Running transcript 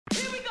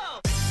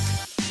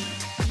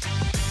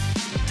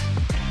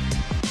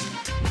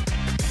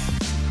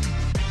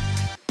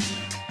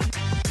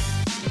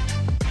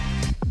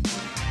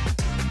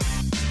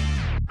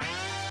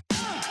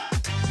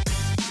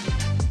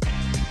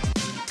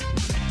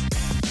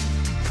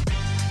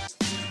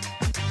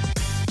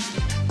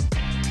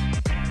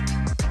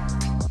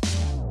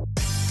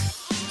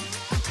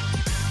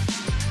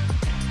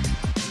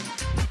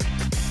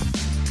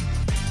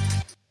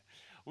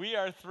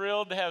are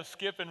thrilled to have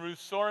Skip and Ruth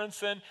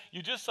Sorensen.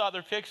 You just saw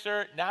their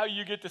picture. Now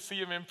you get to see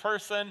them in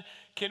person.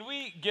 Can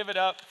we give it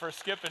up for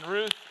Skip and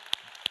Ruth?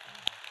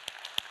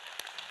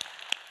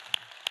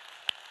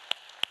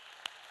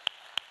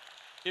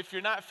 If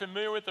you're not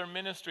familiar with their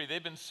ministry,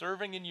 they've been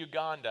serving in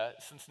Uganda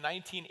since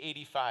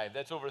 1985.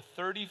 That's over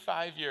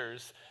 35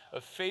 years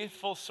of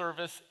faithful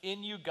service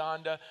in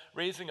Uganda,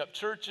 raising up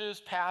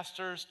churches,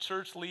 pastors,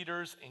 church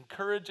leaders,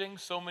 encouraging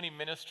so many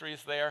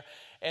ministries there.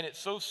 And it's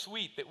so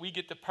sweet that we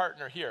get to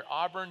partner here,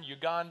 Auburn,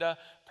 Uganda,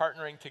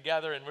 partnering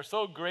together. And we're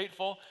so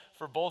grateful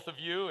for both of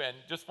you, and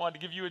just wanted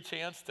to give you a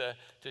chance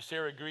to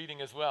share a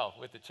greeting as well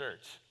with the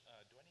church. Do I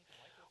need the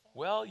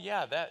microphone? Well,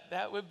 yeah,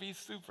 that would be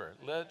super.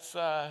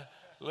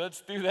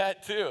 Let's do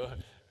that too.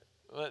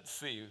 Let's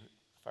see.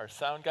 If our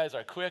sound guys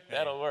are quick,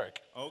 that'll work.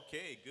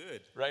 Okay,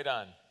 good. Right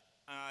on.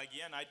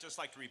 Again, I'd just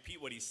like to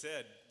repeat what he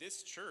said.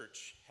 This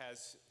church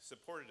has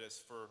supported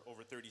us for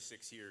over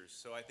 36 years,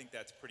 so I think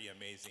that's pretty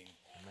amazing.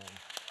 Amen.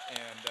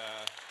 And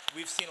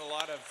we've seen a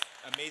lot of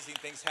amazing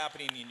things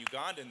happening in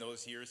Uganda in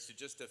those years, to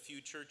just a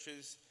few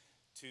churches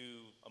to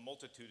a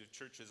multitude of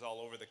churches all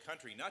over the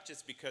country, not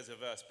just because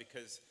of us,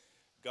 because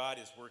God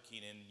is working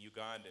in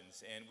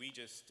Ugandans, and we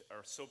just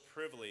are so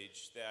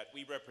privileged that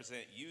we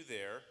represent you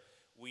there.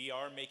 We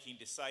are making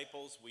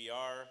disciples. We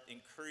are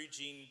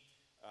encouraging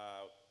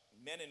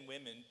men and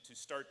women to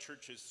start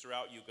churches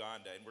throughout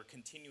Uganda, and we're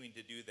continuing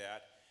to do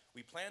that.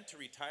 We plan to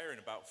retire in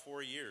about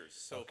 4 years,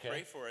 so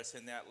pray for us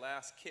in that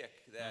last kick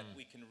that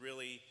we can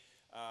really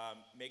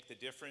make the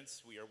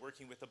difference. We are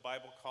working with the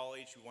Bible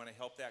College. We want to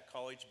help that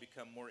college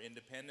become more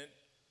independent,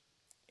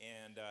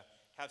 and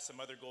have some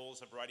other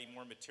goals of writing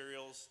more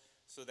materials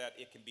so that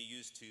it can be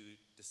used to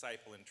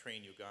disciple and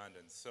train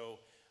Ugandans. So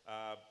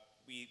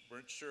we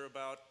weren't sure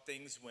about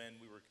things when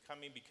we were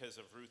coming because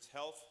of Ruth's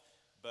health,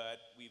 but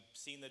we've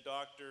seen the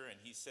doctor, and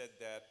he said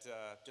that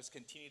just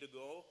continue to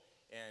go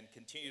and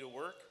continue to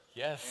work.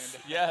 Yes,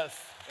 and, yes.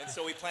 And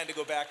so we plan to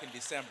go back in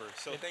December.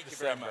 So thank you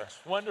very much.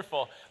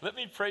 Wonderful. Let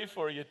me pray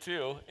for you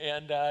too.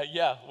 And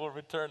we'll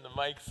return the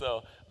mic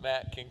so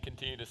Matt can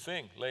continue to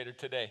sing later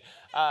today.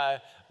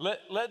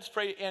 Let's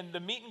pray. And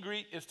the meet and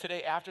greet is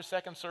today after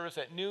second service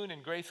at noon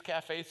in Grace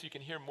Cafe, so you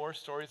can hear more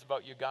stories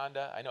about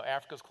Uganda. I know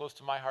Africa's close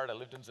to my heart. I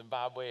lived in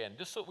Zimbabwe, and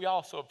just so we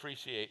also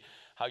appreciate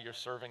how you're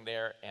serving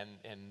there, and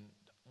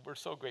we're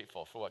so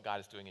grateful for what God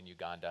is doing in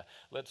Uganda.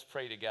 Let's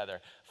pray together.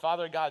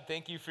 Father God,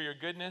 thank you for your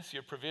goodness,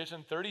 your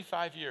provision,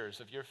 35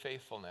 years of your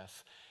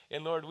faithfulness.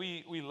 And Lord,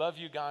 we love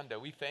Uganda.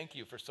 We thank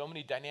you for so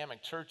many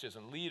dynamic churches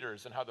and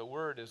leaders and how the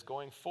word is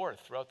going forth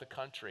throughout the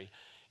country.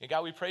 And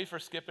God, we pray for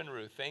Skip and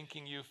Ruth,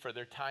 thanking you for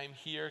their time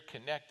here,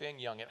 connecting,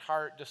 young at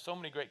heart, just so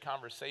many great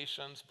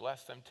conversations.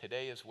 Bless them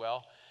today as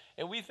well.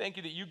 And we thank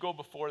you that you go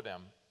before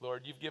them.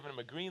 Lord, you've given them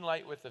a green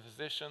light with the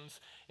physicians.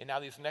 And now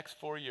these next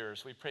 4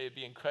 years, we pray it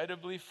be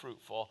incredibly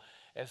fruitful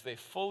as they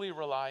fully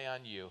rely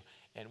on you.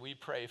 And we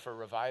pray for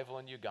revival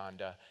in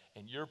Uganda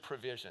and your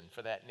provision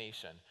for that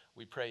nation.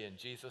 We pray in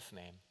Jesus'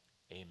 name,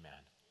 amen.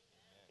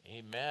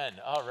 Amen.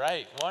 All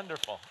right,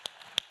 wonderful.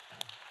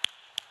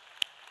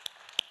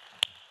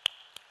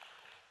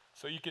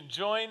 So you can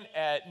join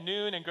at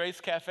noon in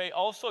Grace Cafe.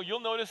 Also,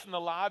 you'll notice in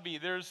the lobby,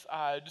 there's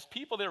just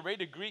people there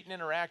ready to greet and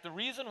interact. The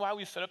reason why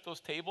we set up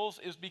those tables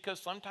is because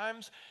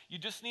sometimes you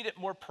just need it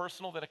more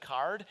personal than a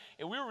card.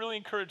 And we were really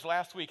encouraged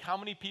last week how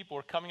many people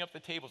were coming up to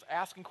tables,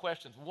 asking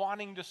questions,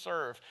 wanting to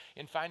serve,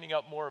 and finding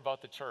out more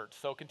about the church.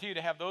 So continue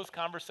to have those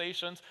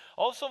conversations.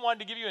 Also wanted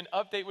to give you an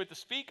update with the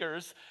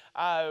speakers.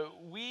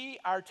 We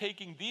are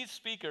taking these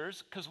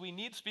speakers because we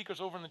need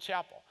speakers over in the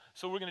chapel.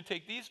 So we're going to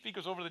take these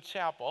speakers over to the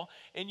chapel,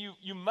 and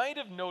you might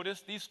have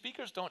noticed these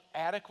speakers don't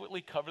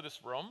adequately cover this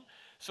room.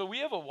 So we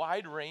have a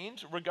wide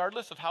range,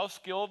 regardless of how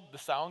skilled the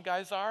sound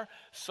guys are.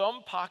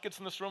 Some pockets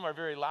in this room are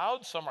very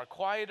loud, some are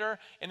quieter,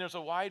 and there's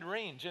a wide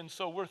range. And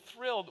so we're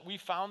thrilled. We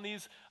found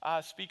these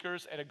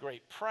speakers at a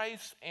great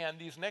price, and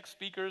these next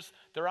speakers,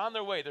 they're on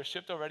their way. They're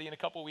shipped already in a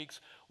couple weeks.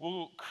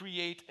 We'll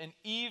create an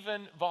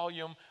even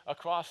volume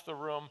across the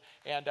room,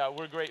 and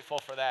we're grateful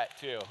for that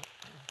too.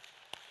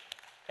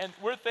 And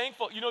we're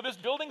thankful. You know, this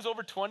building's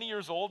over 20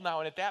 years old now,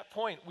 and at that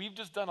point, we've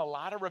just done a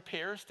lot of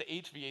repairs to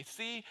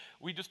HVAC.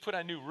 We just put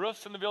on new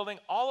roofs in the building.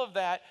 All of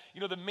that,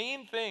 you know, the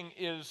main thing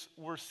is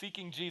we're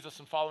seeking Jesus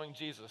and following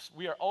Jesus.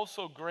 We are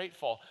also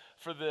grateful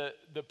for the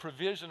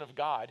provision of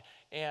God,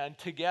 and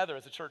together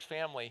as a church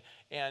family.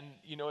 And,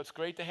 you know, it's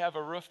great to have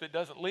a roof that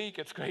doesn't leak.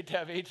 It's great to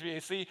have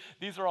HVAC.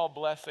 These are all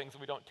blessings,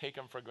 and we don't take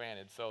them for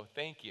granted. So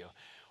thank you.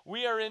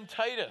 We are in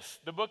Titus,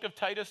 the book of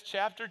Titus,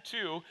 chapter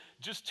 2,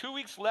 just 2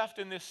 weeks left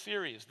in this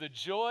series, the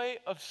joy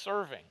of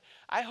serving.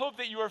 I hope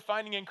that you are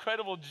finding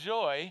incredible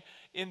joy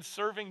in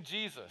serving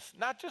Jesus,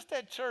 not just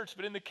at church,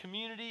 but in the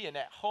community and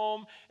at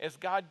home as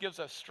God gives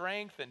us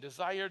strength and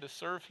desire to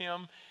serve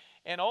him.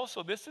 And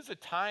also, this is a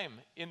time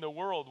in the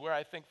world where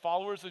I think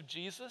followers of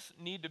Jesus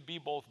need to be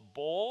both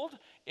bold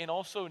and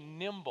also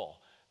nimble.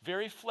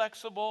 very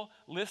flexible,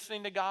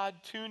 listening to God,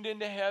 tuned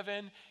into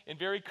heaven, and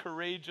very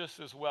courageous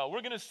as well.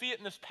 We're going to see it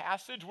in this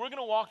passage. We're going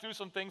to walk through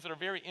some things that are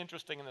very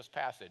interesting in this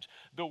passage.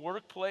 The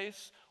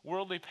workplace,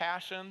 worldly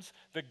passions,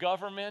 the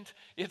government,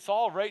 it's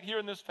all right here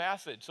in this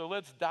passage. So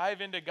let's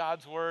dive into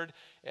God's word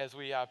as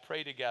we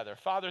pray together.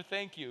 Father,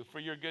 thank you for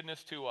your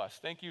goodness to us.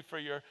 Thank you for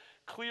your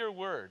clear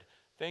word.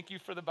 Thank you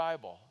for the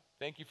Bible.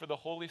 Thank you for the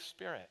Holy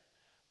Spirit.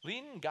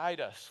 Lead and guide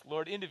us,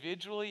 Lord,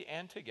 individually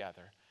and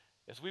together,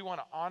 as we want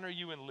to honor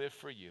you and live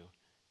for you.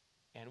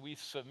 And we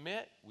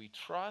submit, we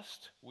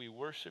trust, we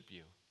worship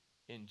you.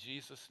 In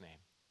Jesus' name,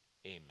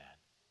 amen.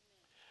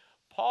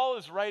 Paul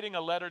is writing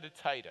a letter to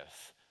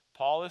Titus.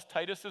 Paul is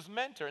Titus's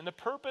mentor, and the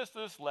purpose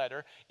of this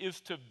letter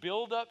is to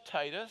build up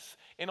Titus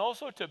and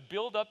also to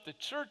build up the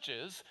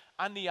churches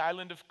on the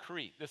island of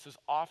Crete. This is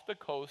off the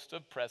coast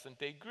of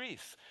present-day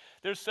Greece.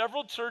 There's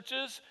several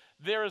churches.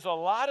 There is a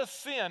lot of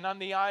sin on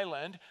the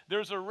island.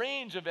 There's a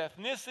range of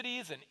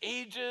ethnicities and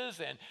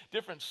ages and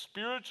different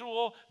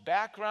spiritual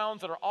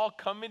backgrounds that are all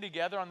coming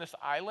together on this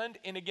island.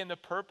 And again, the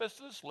purpose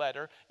of this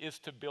letter is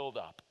to build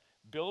up.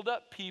 Build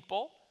up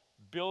people,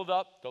 build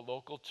up the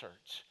local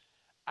church.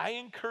 I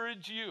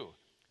encourage you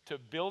to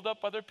build up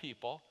other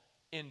people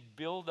and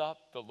build up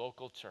the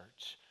local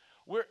church.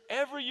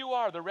 Wherever you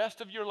are the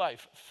rest of your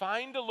life,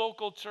 find a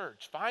local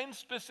church, find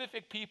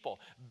specific people,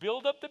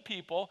 build up the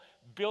people,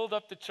 build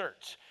up the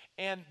church.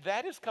 And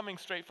that is coming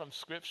straight from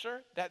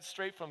Scripture. That's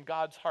straight from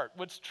God's heart.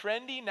 What's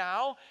trendy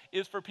now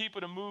is for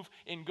people to move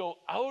and go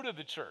out of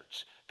the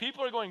church.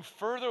 People are going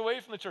further away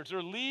from the church.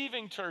 They're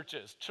leaving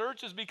churches.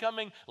 Church is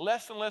becoming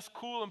less and less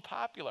cool and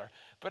popular.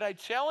 But I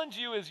challenge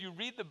you as you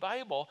read the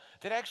Bible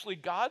that actually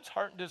God's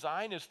heart and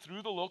design is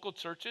through the local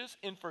churches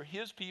and for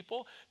his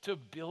people to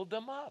build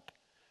them up.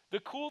 The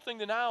cool thing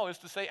to now is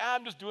to say,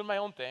 I'm just doing my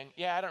own thing.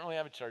 Yeah, I don't really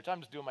have a church. I'm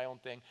just doing my own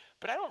thing.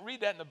 But I don't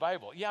read that in the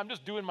Bible. Yeah, I'm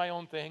just doing my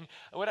own thing.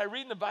 What I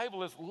read in the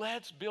Bible is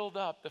let's build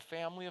up the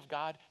family of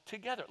God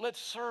together. Let's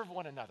serve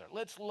one another.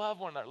 Let's love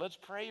one another. Let's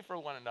pray for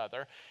one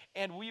another.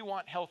 And we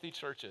want healthy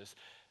churches.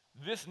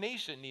 This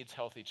nation needs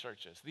healthy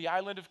churches. The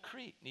island of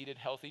Crete needed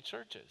healthy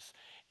churches.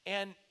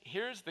 And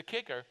here's the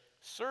kicker.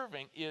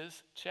 Serving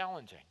is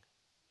challenging.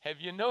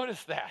 Have you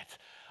noticed that?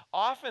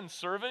 Often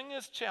serving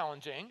is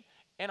challenging.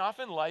 And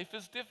often life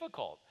is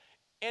difficult.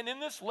 And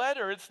in this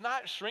letter, it's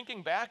not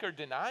shrinking back or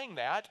denying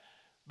that,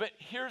 but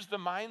here's the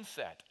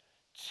mindset.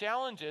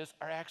 Challenges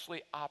are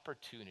actually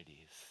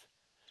opportunities.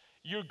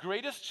 Your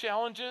greatest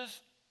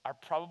challenges are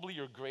probably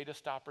your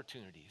greatest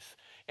opportunities.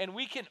 And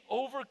we can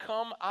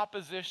overcome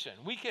opposition.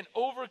 We can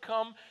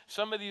overcome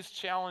some of these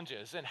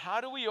challenges. And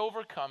how do we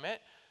overcome it?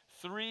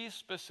 3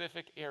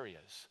 specific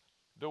areas: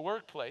 the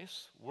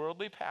workplace,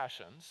 worldly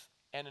passions,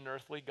 and an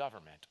earthly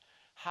government.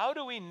 How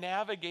do we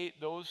navigate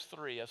those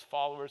 3 as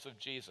followers of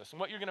Jesus? And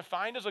what you're going to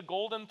find as a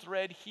golden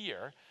thread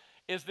here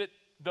is that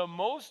the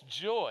most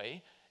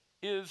joy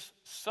is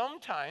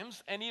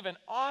sometimes and even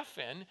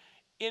often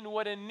in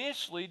what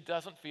initially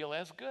doesn't feel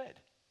as good.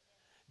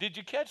 Did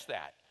you catch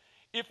that?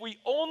 If we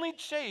only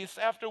chase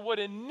after what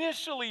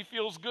initially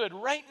feels good,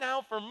 right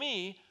now for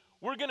me,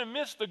 we're going to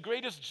miss the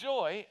greatest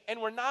joy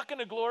and we're not going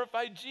to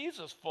glorify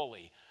Jesus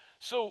fully.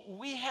 So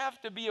we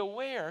have to be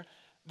aware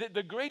that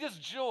the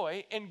greatest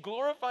joy in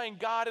glorifying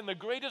God in the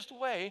greatest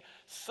way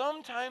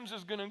sometimes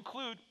is going to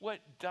include what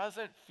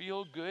doesn't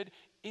feel good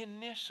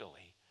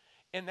initially.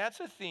 And that's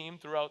a theme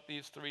throughout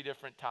these 3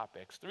 different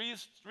topics.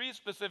 Three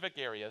specific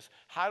areas.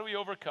 How do we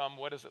overcome?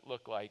 What does it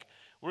look like?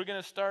 We're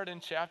going to start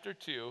in chapter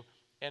 2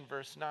 and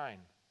verse 9.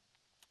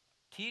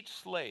 Teach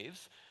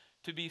slaves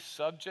to be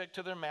subject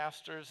to their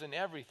masters in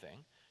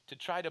everything, to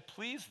try to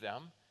please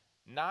them,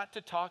 not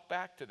to talk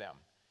back to them,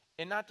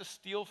 and not to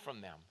steal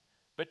from them,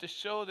 but to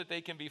show that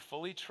they can be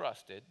fully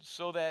trusted,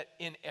 so that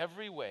in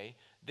every way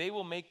they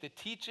will make the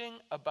teaching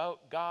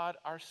about God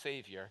our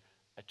Savior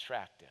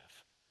attractive.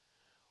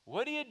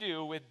 What do you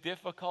do with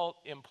difficult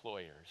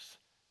employers?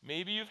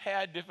 Maybe you've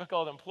had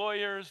difficult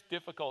employers,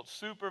 difficult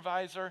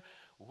supervisor.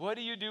 What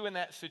do you do in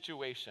that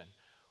situation?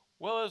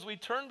 Well, as we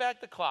turn back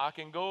the clock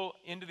and go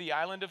into the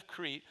island of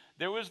Crete,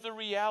 there was the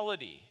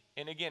reality,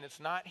 and again,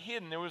 it's not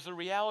hidden, there was the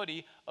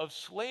reality of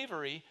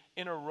slavery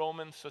in a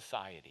Roman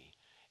society.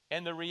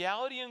 And the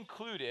reality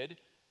included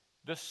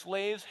the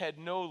slaves had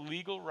no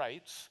legal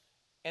rights,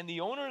 and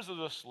the owners of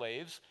the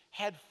slaves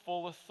had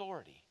full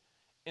authority.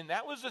 And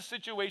that was the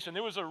situation.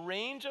 There was a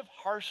range of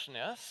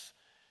harshness,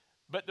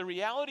 but the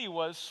reality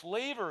was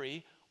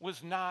slavery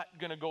was not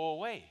going to go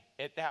away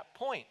at that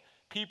point.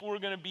 People were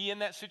going to be in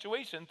that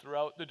situation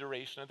throughout the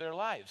duration of their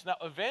lives. Now,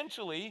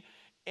 eventually,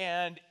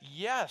 and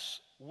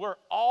yes, we're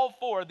all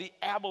for the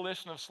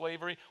abolition of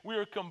slavery. We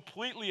are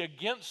completely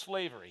against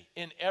slavery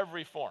in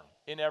every form,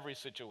 in every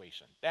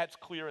situation. That's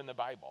clear in the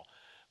Bible.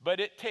 But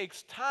it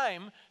takes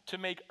time to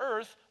make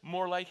earth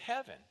more like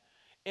heaven.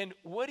 And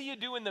what do you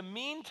do in the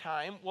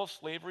meantime while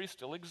slavery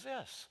still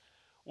exists?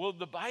 Well,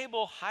 the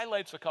Bible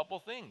highlights a couple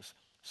things.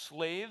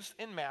 Slaves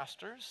and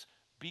masters,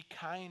 be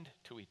kind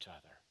to each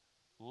other.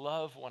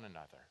 Love one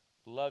another.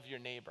 Love your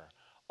neighbor.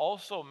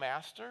 Also,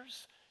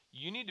 masters,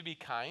 you need to be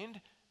kind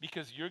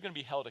because you're going to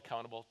be held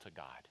accountable to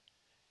God.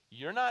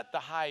 You're not the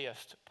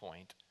highest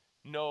point.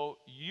 No,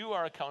 you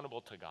are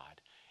accountable to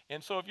God.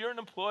 And so if you're an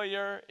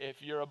employer,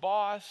 if you're a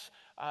boss,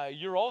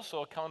 you're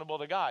also accountable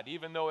to God.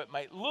 Even though it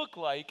might look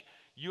like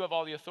you have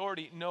all the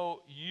authority, no,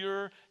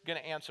 you're going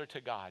to answer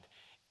to God.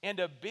 And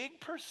a big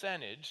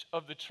percentage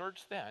of the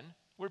church then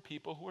were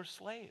people who were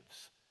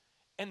slaves.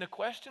 And the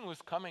question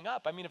was coming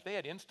up. I mean, if they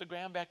had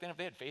Instagram back then, if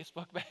they had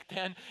Facebook back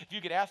then, if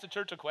you could ask the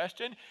church a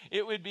question,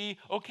 it would be,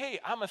 okay,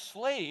 I'm a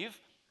slave.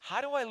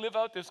 How do I live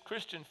out this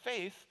Christian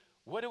faith?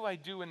 What do I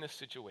do in this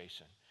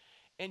situation?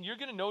 And you're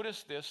going to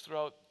notice this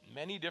throughout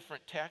many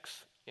different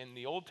texts in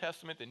the Old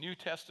Testament, the New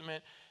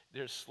Testament.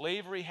 There's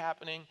slavery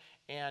happening,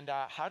 and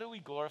how do we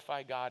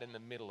glorify God in the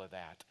middle of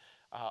that?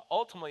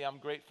 Ultimately, I'm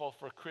grateful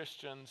for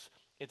Christians.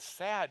 It's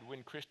sad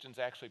when Christians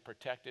actually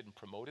protected and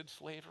promoted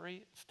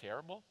slavery. It's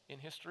terrible in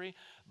history,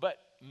 but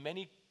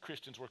many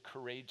Christians were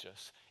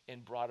courageous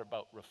and brought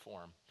about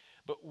reform.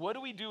 But what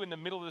do we do in the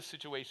middle of this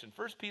situation?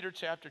 1 Peter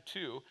chapter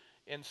 2,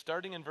 and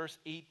starting in verse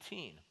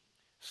 18.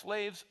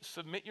 Slaves,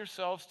 submit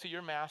yourselves to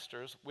your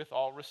masters with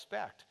all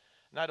respect,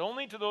 not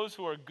only to those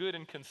who are good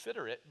and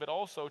considerate, but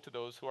also to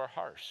those who are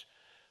harsh.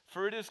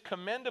 For it is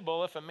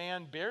commendable if a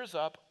man bears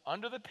up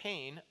under the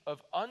pain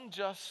of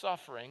unjust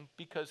suffering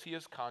because he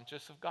is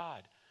conscious of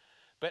God.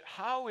 But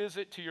how is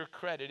it to your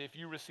credit if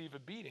you receive a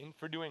beating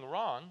for doing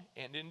wrong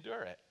and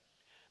endure it?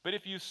 But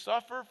if you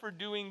suffer for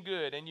doing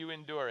good and you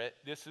endure it,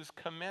 this is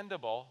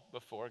commendable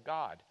before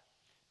God.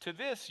 To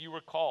this you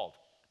were called,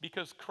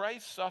 because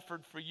Christ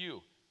suffered for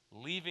you,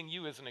 leaving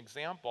you as an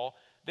example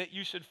that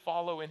you should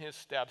follow in his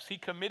steps. He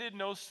committed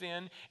no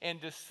sin, and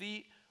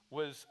deceit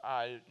was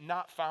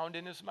not found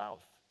in his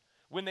mouth.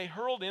 When they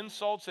hurled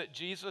insults at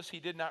Jesus,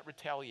 he did not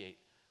retaliate.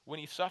 When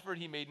he suffered,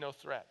 he made no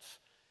threats.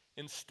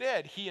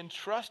 Instead, he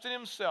entrusted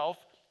himself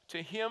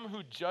to him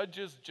who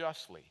judges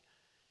justly.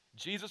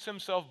 Jesus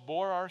himself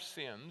bore our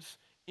sins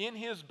in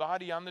his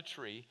body on the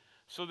tree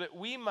so that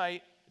we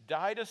might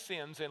die to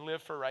sins and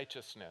live for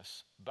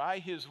righteousness. By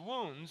his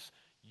wounds,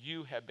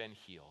 you have been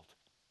healed.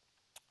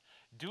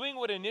 Doing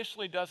what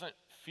initially doesn't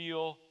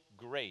feel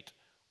great.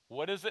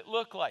 What does it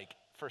look like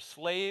for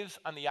slaves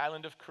on the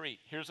island of Crete?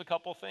 Here's a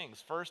couple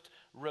things. First,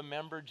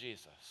 remember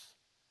Jesus.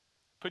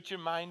 Put your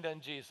mind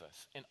on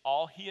Jesus and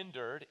all he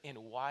endured and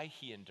why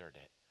he endured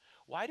it.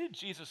 Why did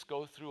Jesus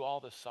go through all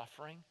the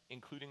suffering,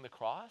 including the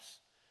cross?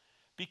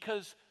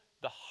 Because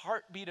the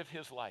heartbeat of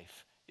his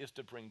life is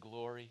to bring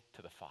glory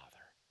to the Father.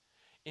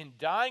 In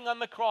dying on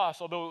the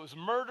cross, although it was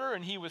murder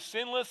and he was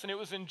sinless and it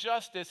was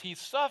injustice, he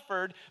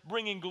suffered,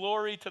 bringing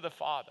glory to the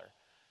Father.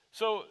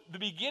 So the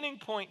beginning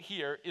point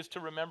here is to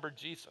remember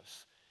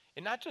Jesus.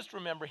 And not just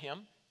remember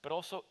him, but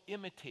also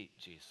imitate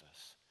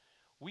Jesus.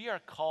 We are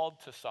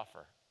called to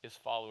suffer as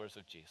followers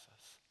of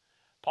Jesus.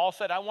 Paul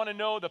said, I want to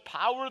know the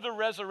power of the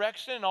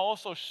resurrection and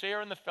also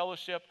share in the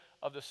fellowship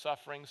of the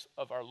sufferings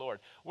of our Lord.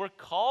 We're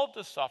called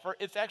to suffer.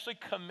 It's actually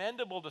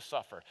commendable to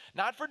suffer.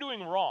 Not for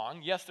doing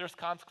wrong. Yes, there's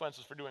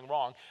consequences for doing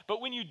wrong.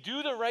 But when you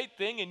do the right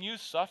thing and you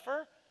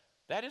suffer,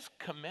 that is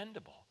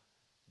commendable.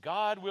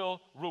 God will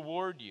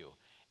reward you.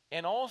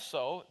 And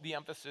also, the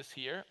emphasis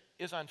here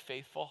is on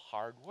faithful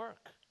hard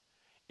work.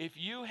 If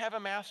you have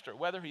a master,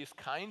 whether he's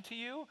kind to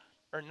you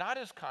or not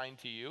as kind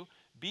to you,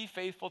 be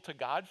faithful to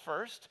God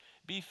first.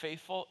 Be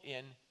faithful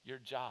in your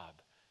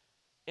job.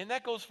 And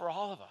that goes for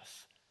all of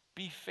us.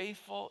 Be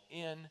faithful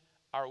in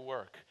our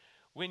work.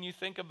 When you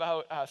think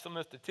about some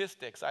of the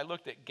statistics, I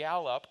looked at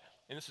Gallup,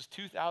 and this is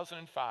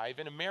 2005.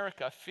 In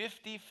America,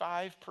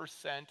 55%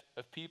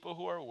 of people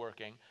who are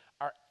working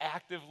are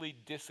actively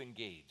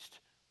disengaged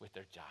with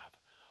their job.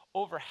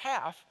 Over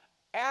half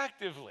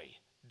actively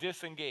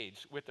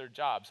disengaged with their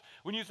jobs.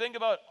 When you think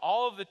about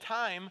all of the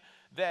time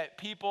that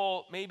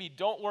people maybe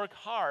don't work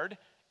hard,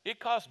 it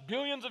costs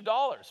billions of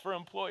dollars for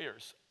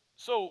employers.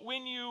 So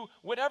when you,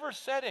 whatever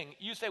setting,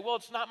 you say, well,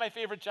 it's not my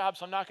favorite job,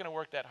 so I'm not going to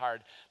work that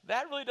hard.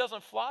 That really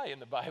doesn't fly in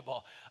the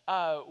Bible.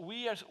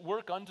 We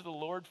work unto the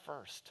Lord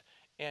first,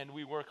 and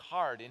we work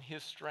hard in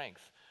his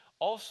strength.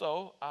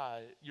 Also,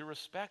 you're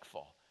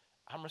respectful.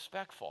 I'm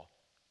respectful.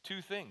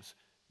 Two things.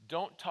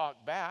 Don't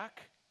talk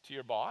back to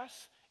your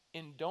boss,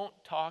 and don't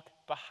talk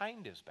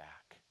behind his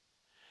back.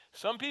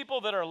 Some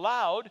people that are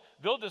loud,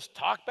 they'll just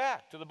talk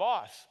back to the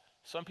boss.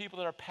 Some people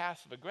that are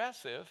passive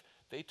aggressive,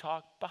 they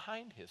talk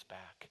behind his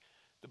back.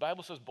 The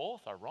Bible says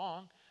both are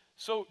wrong.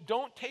 So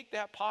don't take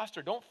that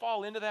posture. Don't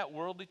fall into that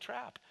worldly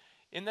trap.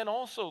 And then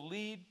also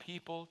lead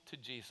people to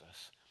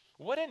Jesus.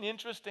 What an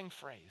interesting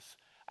phrase.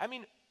 I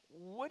mean,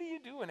 what are you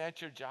doing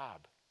at your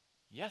job?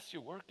 Yes,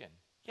 you're working.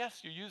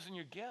 Yes, you're using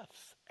your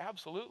gifts.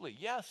 Absolutely.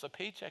 Yes, a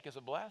paycheck is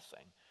a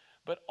blessing.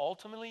 But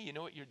ultimately, you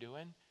know what you're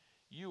doing?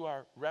 You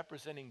are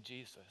representing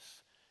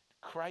Jesus,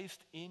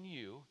 Christ in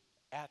you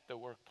at the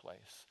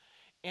workplace.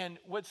 And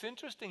what's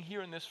interesting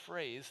here in this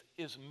phrase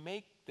is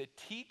make the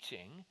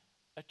teaching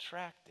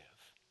attractive.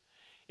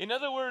 In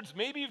other words,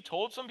 maybe you've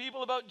told some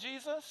people about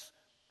Jesus,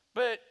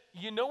 but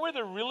you know where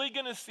they're really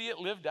going to see it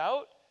lived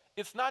out?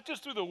 It's not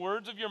just through the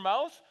words of your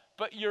mouth,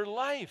 but your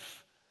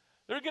life.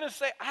 They're going to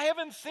say, I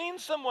haven't seen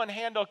someone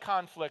handle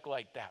conflict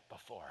like that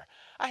before.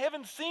 I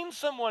haven't seen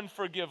someone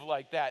forgive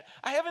like that.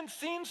 I haven't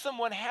seen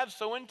someone have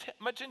so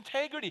much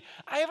integrity.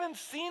 I haven't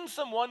seen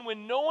someone,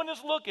 when no one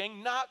is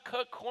looking, not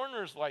cut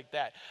corners like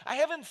that. I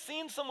haven't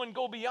seen someone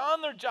go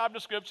beyond their job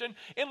description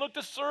and look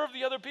to serve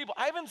the other people.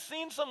 I haven't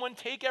seen someone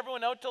take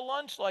everyone out to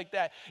lunch like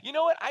that. You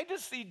know what? I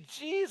just see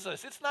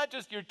Jesus. It's not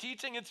just your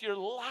teaching, it's your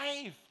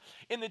life.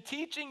 In the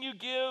teaching you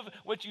give,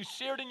 what you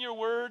shared in your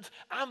words,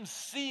 I'm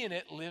seeing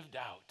it lived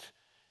out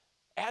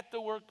at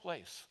the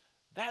workplace.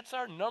 That's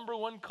our number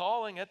one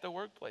calling at the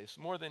workplace,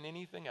 more than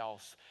anything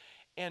else.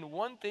 And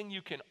one thing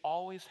you can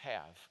always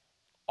have,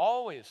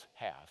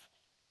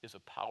 is a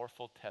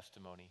powerful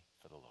testimony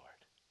for the Lord.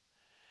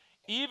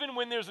 Even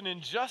when there's an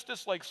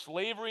injustice like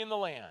slavery in the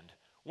land,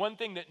 one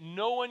thing that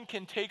no one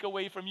can take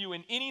away from you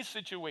in any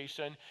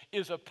situation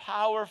is a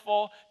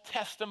powerful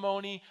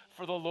testimony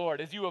for the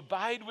Lord. As you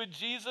abide with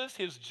Jesus,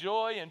 his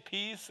joy and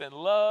peace and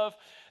love,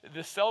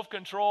 the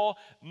self-control,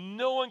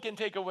 no one can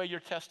take away your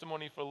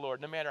testimony for the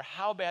Lord, no matter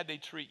how bad they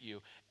treat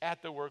you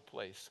at the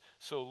workplace.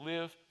 So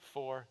live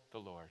for the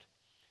Lord.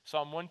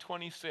 Psalm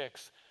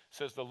 126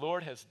 says, the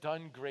Lord has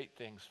done great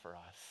things for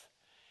us.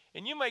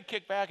 And you might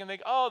kick back and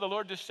think, oh, the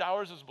Lord just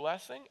showers his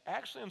blessing.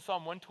 Actually, in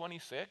Psalm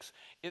 126,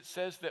 it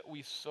says that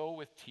we sow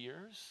with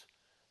tears,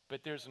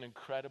 but there's an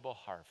incredible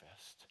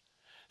harvest.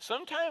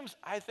 Sometimes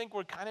I think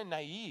we're kind of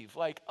naive,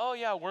 like, oh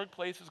yeah,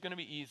 workplace is going to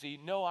be easy,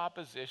 no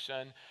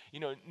opposition,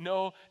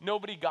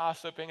 nobody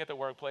gossiping at the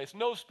workplace,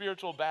 no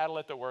spiritual battle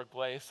at the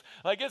workplace.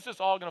 Like, it's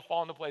just all going to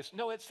fall into place.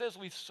 No, it says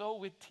we sow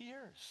with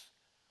tears.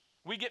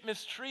 We get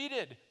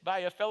mistreated by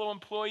a fellow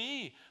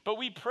employee, but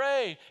we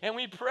pray and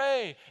we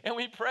pray and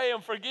we pray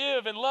and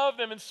forgive and love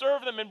them and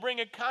serve them and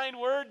bring a kind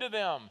word to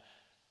them.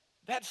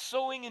 That's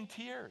sowing in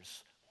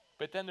tears.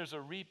 But then there's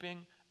a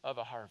reaping of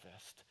a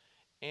harvest.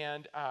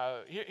 And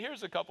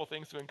here's a couple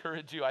things to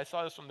encourage you. I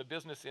saw this from the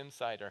Business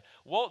Insider.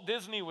 Walt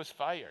Disney was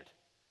fired.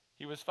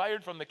 He was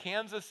fired from the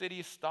Kansas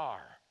City Star.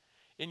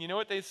 And you know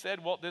what they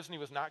said? Walt Disney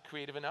was not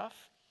creative enough.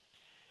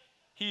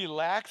 He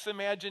lacks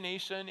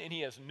imagination and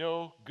he has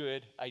no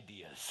good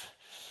ideas.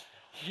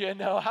 You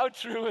know, how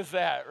true is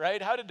that,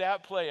 right? How did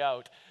that play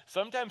out?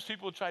 Sometimes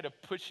people try to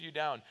push you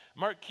down.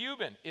 Mark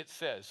Cuban, it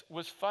says,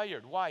 was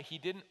fired. Why? He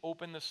didn't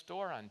open the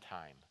store on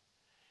time.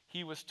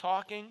 He was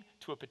talking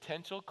to a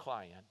potential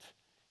client.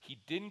 He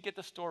didn't get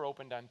the store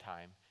opened on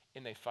time,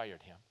 and they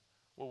fired him.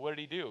 Well, what did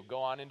he do?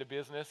 Go on into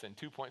business, and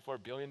 $2.4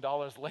 billion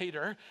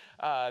later,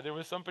 there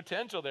was some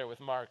potential there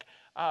with Mark.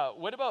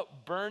 What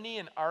about Bernie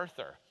and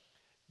Arthur?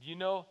 You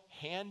know,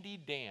 Handy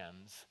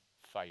Dan's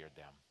fired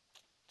them.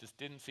 Just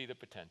didn't see the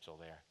potential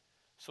there.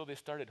 So they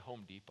started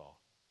Home Depot.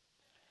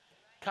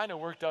 Kind of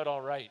worked out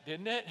all right,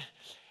 didn't it?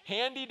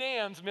 Handy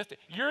Dan's missed it.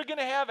 You're going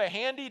to have a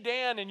Handy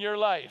Dan in your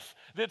life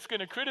that's going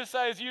to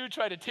criticize you,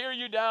 try to tear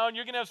you down.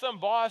 You're going to have some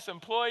boss,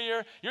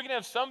 employer. You're going to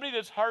have somebody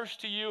that's harsh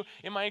to you.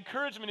 And my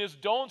encouragement is,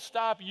 don't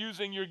stop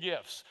using your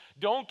gifts.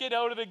 Don't get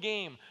out of the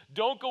game.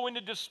 Don't go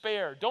into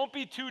despair. Don't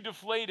be too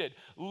deflated.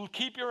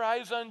 Keep your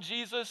eyes on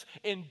Jesus.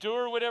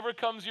 Endure whatever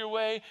comes your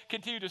way.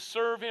 Continue to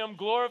serve him,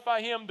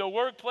 glorify him. The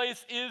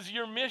workplace is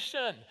your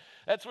mission.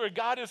 That's where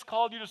God has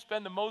called you to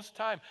spend the most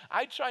time.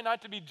 I try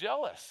not to be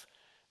jealous.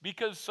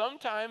 Because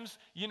sometimes,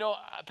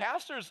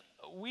 pastors,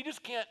 we don't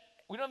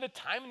have the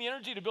time and the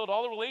energy to build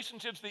all the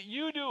relationships that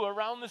you do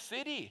around the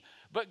city.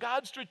 But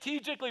God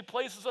strategically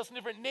places us in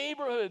different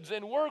neighborhoods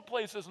and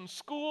workplaces and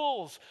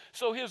schools.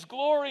 So his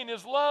glory and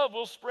his love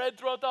will spread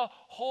throughout the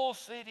whole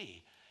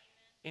city.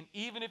 And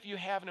even if you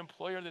have an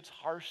employer that's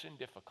harsh and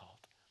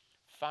difficult,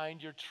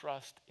 find your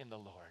trust in the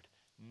Lord.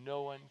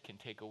 No one can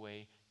take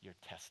away your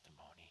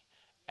testimony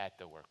at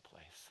the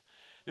workplace.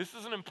 This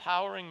is an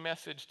empowering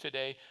message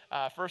today.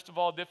 First of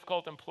all,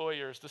 difficult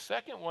employers. The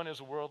second one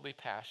is worldly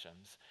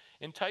passions.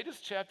 In Titus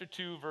chapter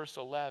 2, verse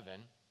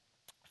 11,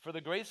 for the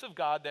grace of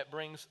God that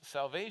brings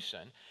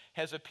salvation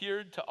has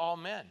appeared to all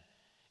men.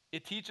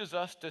 It teaches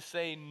us to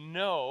say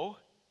no,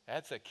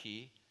 that's a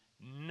key,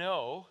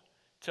 no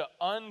to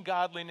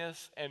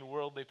ungodliness and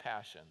worldly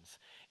passions,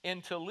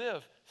 and to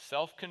live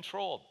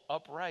self-controlled,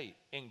 upright,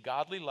 and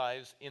godly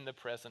lives in the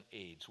present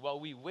age, while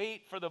we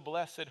wait for the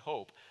blessed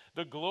hope,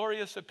 the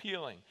glorious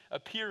appearing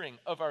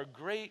of our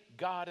great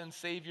God and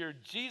Savior,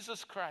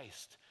 Jesus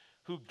Christ,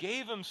 who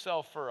gave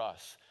himself for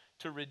us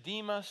to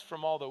redeem us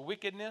from all the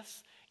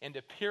wickedness and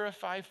to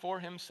purify for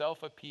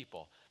himself a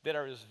people that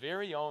are his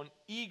very own,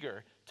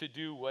 eager to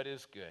do what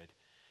is good.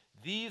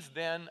 These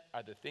then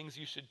are the things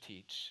you should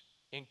teach.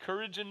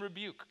 Encourage and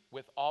rebuke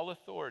with all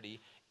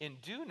authority,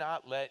 and do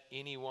not let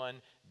anyone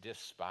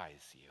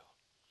despise you.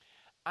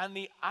 On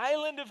the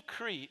island of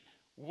Crete,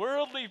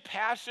 worldly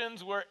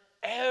passions were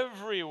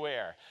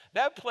everywhere.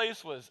 That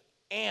place was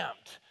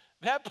amped.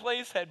 That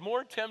place had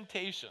more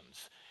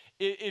temptations.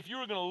 If you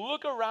were going to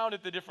look around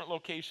at the different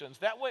locations,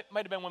 that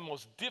might have been one of the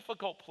most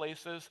difficult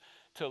places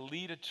to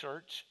lead a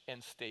church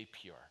and stay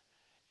pure.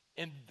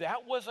 And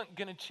that wasn't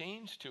going to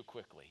change too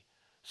quickly.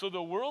 So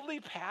the worldly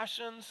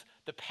passions,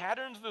 the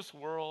patterns of this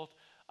world,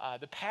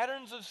 the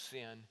patterns of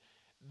sin,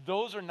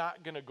 those are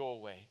not going to go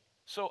away.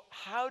 So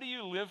how do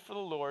you live for the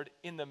Lord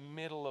in the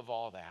middle of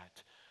all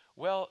that?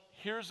 Well,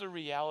 here's a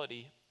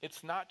reality.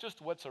 It's not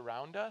just what's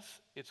around us,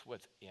 it's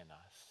what's in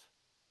us.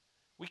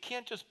 We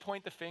can't just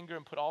point the finger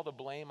and put all the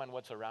blame on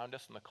what's around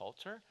us in the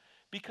culture,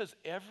 because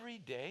every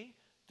day,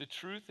 the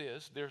truth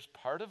is, there's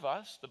part of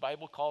us, the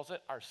Bible calls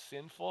it our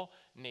sinful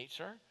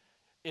nature.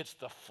 It's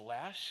the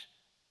flesh.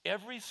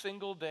 Every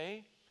single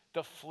day,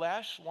 the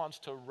flesh wants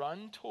to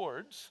run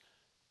towards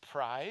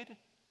pride,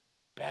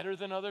 better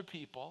than other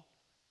people,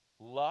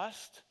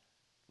 lust,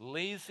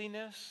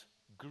 laziness,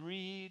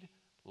 greed,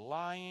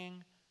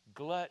 lying,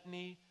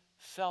 gluttony,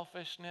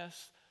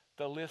 selfishness.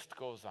 The list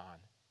goes on.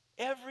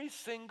 Every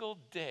single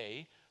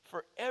day,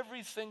 for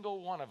every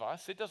single one of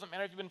us, it doesn't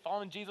matter if you've been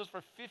following Jesus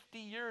for 50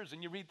 years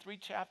and you read 3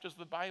 chapters of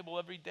the Bible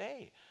every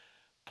day.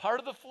 Part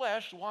of the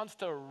flesh wants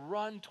to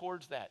run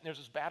towards that. And there's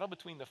this battle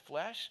between the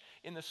flesh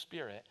and the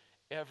spirit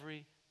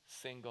every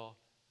single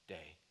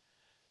day.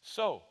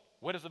 So,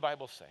 what does the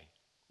Bible say?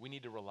 We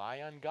need to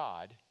rely on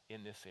God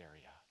in this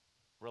area.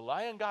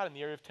 Rely on God in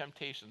the area of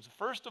temptations.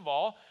 First of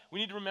all, we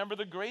need to remember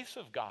the grace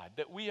of God,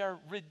 that we are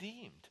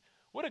redeemed.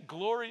 What a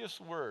glorious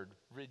word,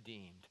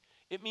 redeemed.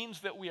 It means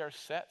that we are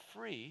set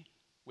free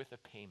with a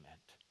payment.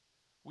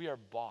 We are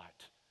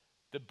bought.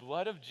 The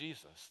blood of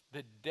Jesus,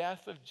 the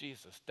death of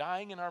Jesus,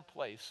 dying in our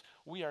place,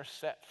 we are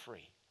set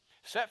free.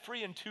 Set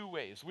free in 2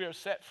 ways. We are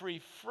set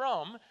free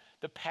from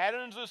the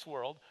patterns of this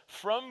world,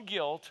 from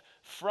guilt,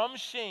 from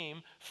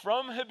shame,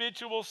 from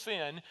habitual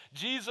sin.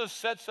 Jesus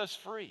sets us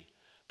free.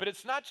 But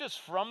it's not just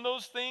from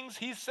those things.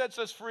 He sets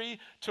us free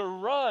to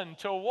run,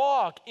 to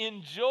walk,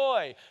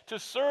 enjoy, to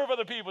serve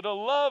other people, to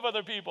love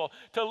other people,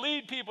 to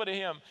lead people to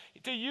Him,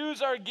 to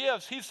use our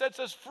gifts. He sets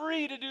us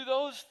free to do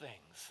those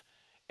things.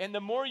 And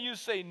the more you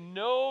say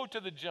no to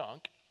the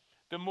junk,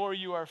 the more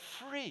you are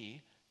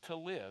free to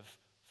live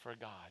for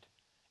God.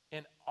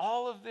 And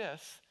all of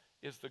this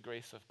is the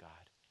grace of God.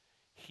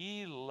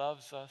 He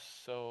loves us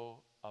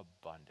so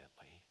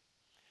abundantly.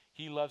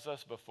 He loves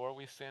us before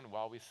we sin,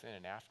 while we sin,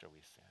 and after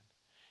we sin.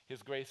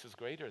 His grace is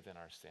greater than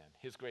our sin.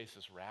 His grace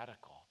is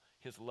radical.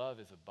 His love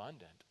is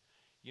abundant.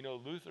 You know,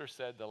 Luther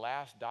said the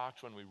last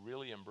doctrine we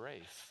really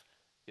embrace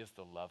is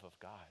the love of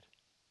God.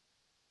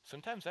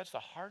 Sometimes that's the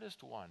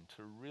hardest one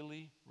to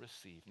really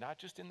receive, not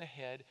just in the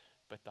head,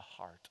 but the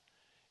heart.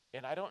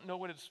 And I don't know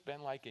what it's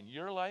been like in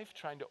your life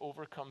trying to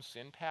overcome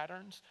sin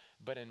patterns,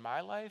 but in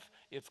my life,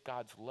 it's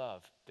God's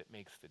love that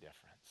makes the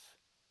difference.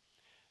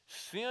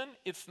 Sin,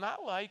 it's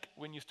not like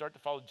when you start to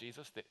follow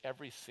Jesus that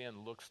every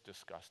sin looks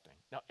disgusting.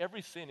 Now,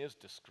 every sin is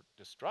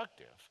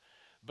destructive,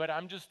 but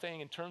I'm just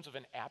saying in terms of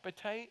an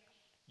appetite,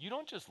 you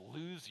don't just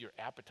lose your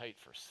appetite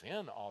for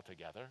sin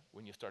altogether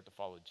when you start to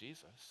follow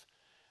Jesus,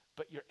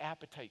 but your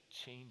appetite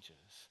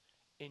changes,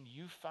 and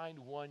you find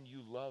one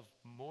you love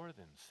more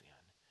than sin.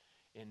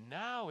 And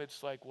now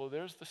it's like, well,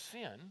 there's the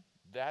sin.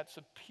 That's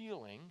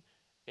appealing.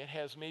 It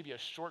has maybe a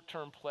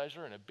short-term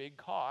pleasure and a big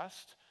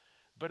cost.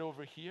 But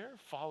over here,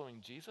 following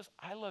Jesus,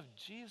 I love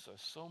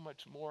Jesus so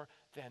much more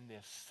than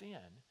this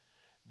sin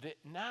that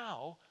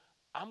now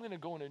I'm going to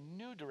go in a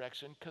new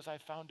direction because I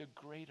found a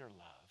greater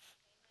love.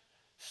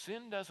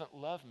 Sin doesn't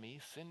love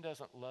me. Sin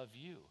doesn't love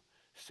you.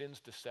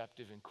 Sin's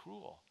deceptive and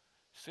cruel.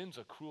 Sin's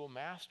a cruel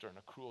master and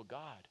a cruel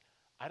God.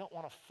 I don't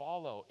want to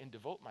follow and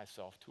devote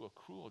myself to a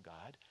cruel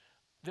God.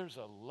 There's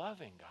a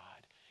loving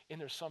God, and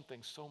there's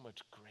something so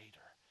much greater.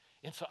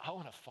 And so I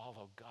want to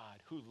follow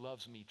God who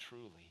loves me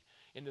truly.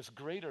 And this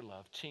greater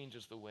love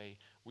changes the way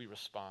we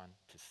respond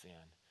to sin.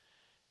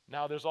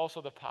 Now, there's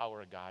also the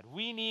power of God.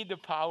 We need the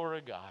power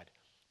of God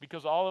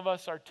because all of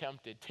us are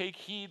tempted. Take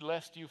heed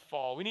lest you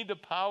fall. We need the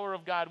power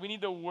of God. We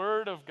need the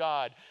word of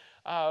God.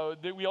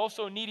 That we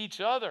also need each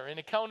other and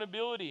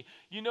accountability.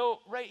 You know,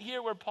 right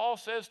here where Paul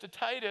says to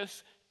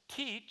Titus,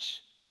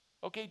 teach,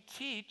 okay,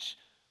 teach.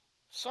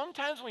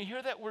 Sometimes when we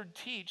hear that word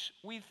teach,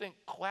 we think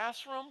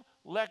classroom,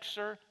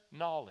 lecture,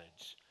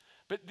 knowledge.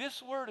 But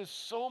this word is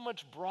so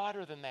much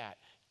broader than that.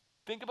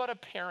 Think about a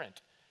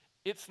parent.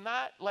 It's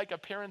not like a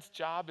parent's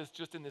job is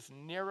just in this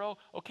narrow,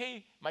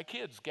 okay, my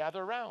kids,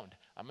 gather around.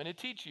 I'm going to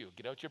teach you.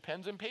 Get out your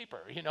pens and paper.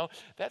 You know,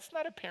 that's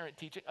not a parent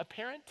teaching. A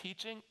parent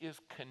teaching is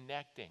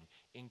connecting,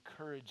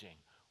 encouraging,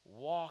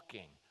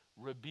 walking,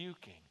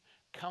 rebuking,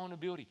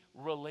 accountability,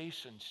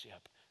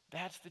 relationship.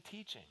 That's the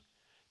teaching.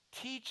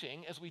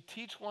 Teaching, as we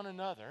teach one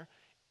another,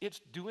 it's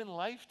doing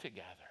life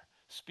together.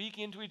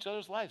 Speaking into each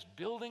other's lives,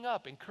 building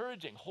up,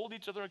 encouraging, hold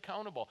each other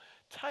accountable.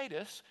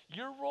 Titus,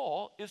 your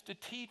role is to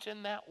teach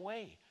in that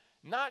way.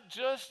 Not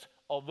just,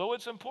 although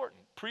it's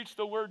important, preach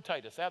the word,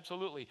 Titus,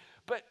 absolutely.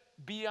 But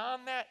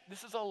beyond that,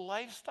 this is a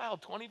lifestyle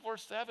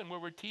 24/7 where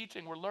we're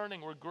teaching, we're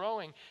learning, we're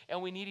growing,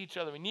 and we need each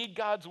other. We need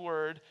God's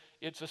word.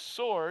 It's a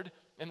sword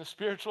in the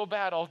spiritual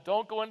battle.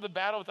 Don't go into the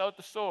battle without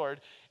the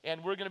sword.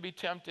 And we're going to be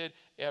tempted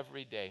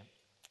every day.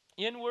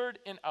 Inward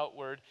and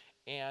outward.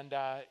 And,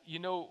 you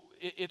know,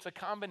 it's a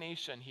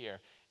combination here.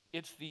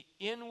 It's the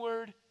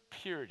inward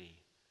purity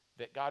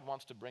that God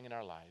wants to bring in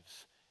our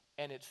lives.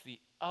 And it's the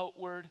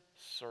outward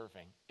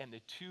serving. And the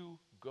two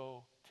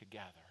go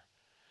together.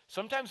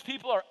 Sometimes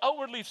people are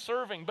outwardly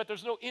serving, but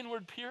there's no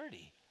inward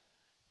purity.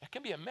 that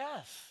can be a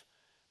mess.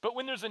 But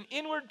when there's an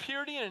inward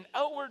purity and an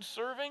outward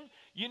serving,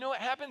 you know what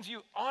happens?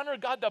 You honor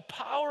God. The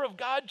power of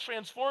God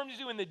transforms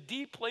you in the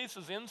deep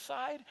places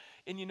inside.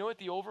 And you know what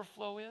the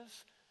overflow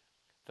is?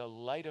 The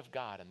light of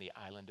God on the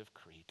island of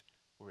Crete,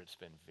 where it's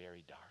been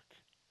very dark.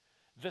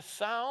 The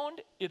sound,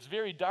 it's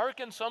very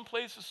dark in some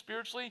places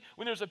spiritually.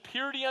 When there's a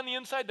purity on the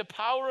inside, the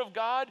power of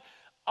God,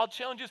 I'll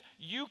challenge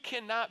you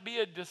cannot be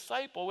a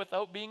disciple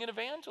without being an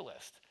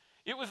evangelist.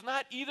 It was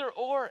not either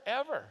or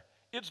ever.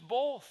 It's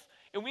both.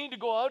 And we need to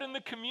go out in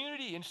the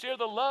community and share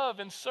the love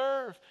and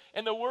serve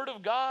and the word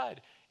of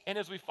God. And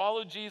as we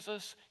follow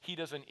Jesus, he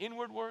does an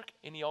inward work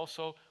and he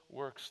also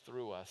works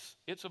through us.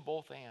 It's a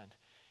both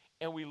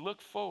and we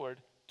look forward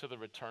to the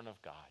return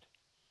of God.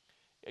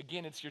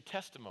 Again, it's your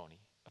testimony,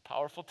 a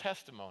powerful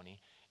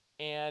testimony,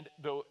 and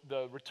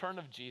the return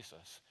of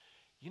Jesus.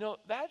 You know,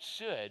 that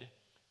should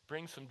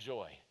bring some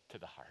joy to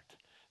the heart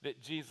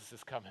that Jesus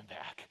is coming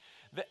back.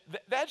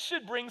 That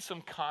should bring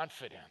some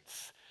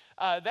confidence.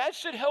 That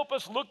should help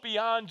us look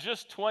beyond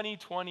just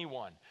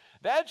 2021.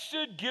 That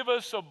should give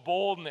us a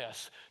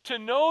boldness to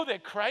know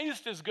that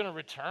Christ is going to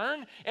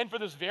return. And for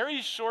this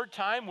very short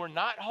time, we're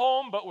not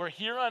home, but we're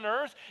here on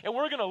earth. And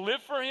we're going to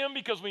live for him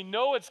because we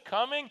know it's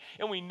coming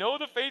and we know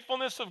the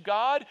faithfulness of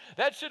God.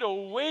 That should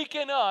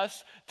awaken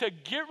us to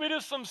get rid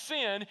of some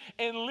sin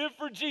and live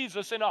for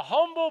Jesus in a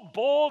humble,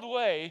 bold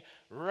way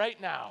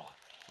right now.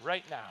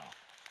 Right now.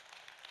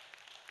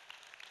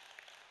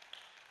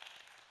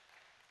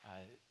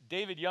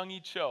 David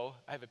Young-E Cho,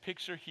 I have a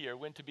picture here,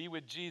 went to be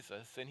with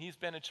Jesus, and he's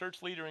been a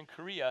church leader in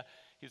Korea.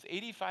 He was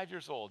 85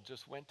 years old,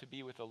 just went to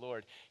be with the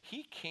Lord.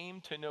 He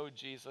came to know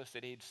Jesus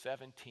at age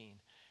 17.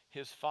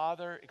 His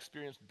father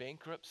experienced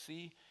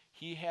bankruptcy.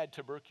 He had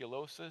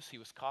tuberculosis. He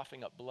was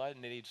coughing up blood,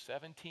 and at age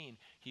 17,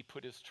 he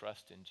put his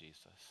trust in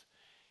Jesus.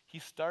 He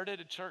started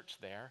a church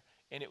there,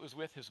 and it was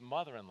with his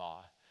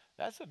mother-in-law.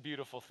 That's a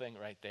beautiful thing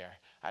right there.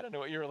 I don't know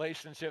what your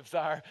relationships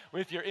are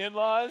with your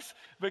in-laws,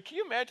 but can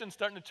you imagine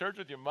starting a church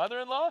with your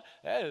mother-in-law?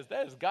 That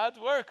is God's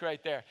work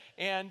right there.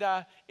 And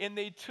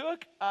they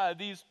took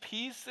these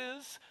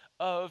pieces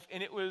of,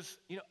 and it was,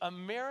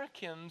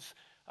 Americans,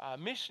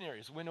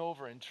 missionaries went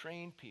over and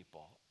trained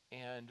people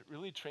and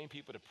really trained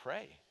people to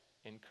pray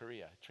in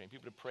Korea, train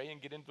people to pray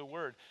and get into the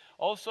Word.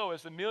 Also,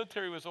 as the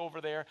military was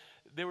over there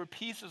were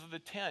pieces of the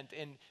tent,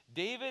 and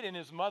David and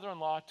his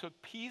mother-in-law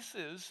took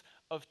pieces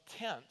of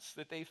tents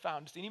that they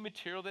found, just any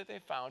material that they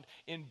found,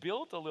 and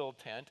built a little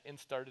tent and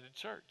started a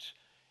church.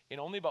 And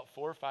only about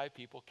 4 or 5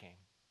 people came.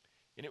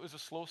 And it was a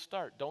slow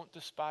start. Don't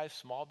despise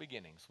small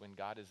beginnings when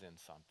God is in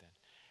something.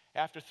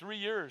 After 3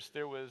 years,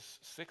 there was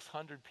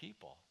 600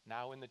 people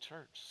now in the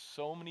church.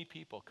 So many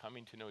people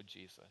coming to know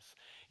Jesus.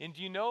 And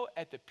do you know,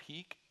 at the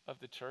peak of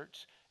the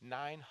church,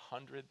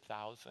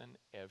 900,000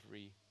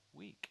 every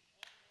week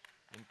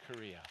in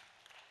Korea.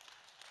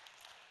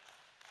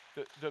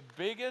 The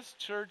biggest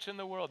church in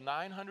the world,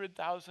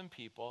 900,000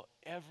 people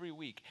every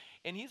week.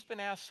 And he's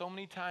been asked so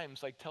many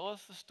times, tell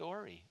us the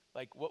story.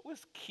 What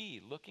was key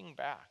looking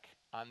back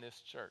on this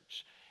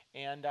church?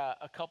 And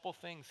a couple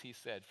things he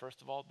said.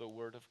 First of all, the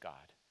Word of God.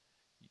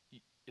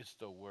 It's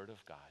the Word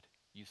of God.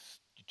 You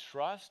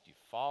trust, you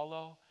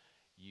follow,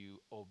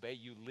 you obey,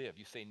 you live.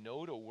 You say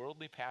no to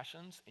worldly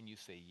passions, and you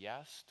say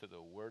yes to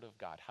the Word of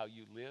God, how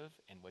you live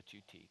and what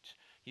you teach.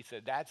 He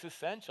said that's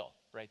essential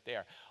right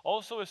there.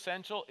 Also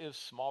essential is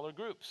smaller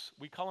groups.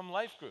 We call them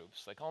life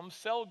groups. I call them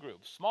cell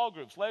groups, small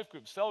groups, life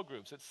groups, cell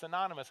groups. It's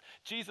synonymous.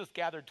 Jesus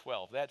gathered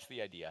 12. That's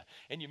the idea.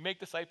 And you make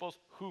disciples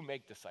who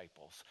make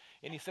disciples.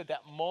 And he said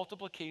that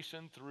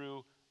multiplication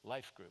through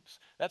life groups.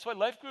 That's why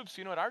life groups,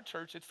 at our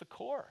church, it's the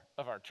core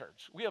of our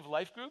church. We have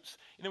life groups,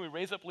 and then we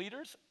raise up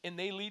leaders, and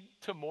they lead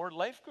to more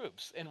life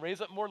groups and raise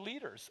up more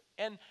leaders.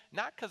 And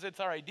not because it's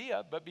our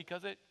idea, but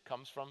because it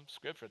comes from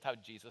Scripture. It's how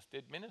Jesus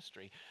did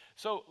ministry.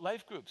 So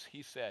life groups,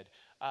 he said,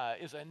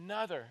 is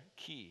another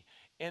key.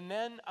 And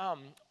then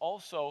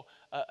also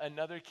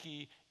another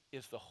key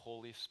is the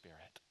Holy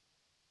Spirit.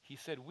 He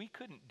said we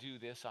couldn't do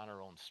this on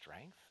our own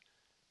strength.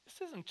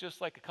 This isn't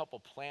just like a couple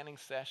planning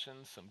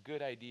sessions, some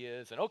good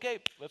ideas, and okay,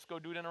 let's go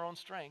do it in our own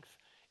strength.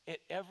 At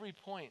every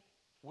point,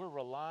 we're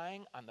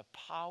relying on the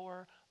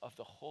power of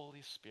the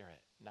Holy Spirit,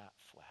 not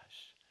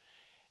flesh.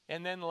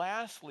 And then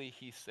lastly,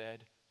 he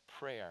said,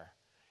 prayer.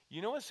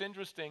 You know what's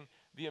interesting?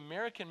 The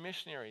American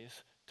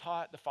missionaries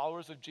taught the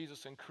followers of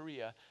Jesus in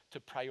Korea to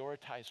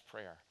prioritize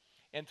prayer.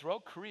 And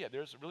throughout Korea,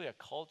 there's really a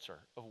culture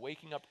of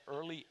waking up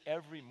early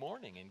every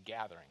morning and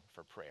gathering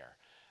for prayer.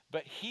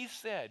 But he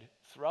said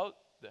throughout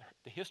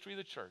the history of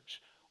the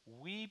church,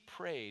 we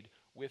prayed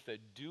with a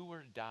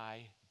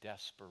do-or-die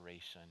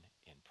desperation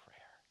in prayer.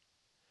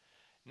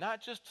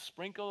 Not just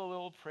sprinkle a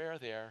little prayer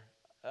there.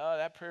 Oh,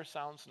 that prayer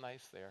sounds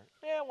nice there.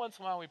 Yeah, once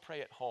in a while we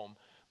pray at home.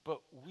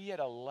 But we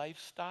had a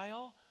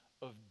lifestyle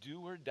of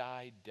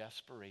do-or-die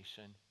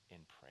desperation in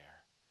prayer.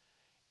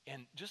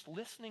 And just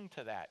listening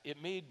to that,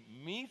 it made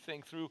me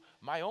think through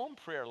my own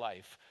prayer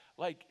life.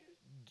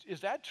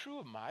 Is that true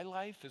of my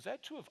life? Is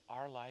that true of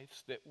our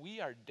lives? That we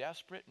are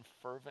desperate and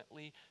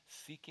fervently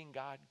seeking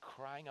God,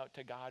 crying out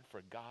to God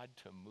for God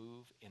to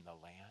move in the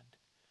land?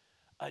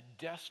 a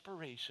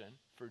desperation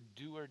for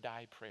do or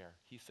die prayer.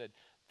 He said,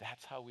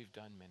 that's how we've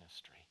done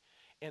ministry.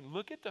 And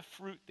look at the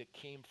fruit that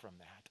came from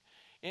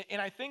that.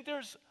 And I think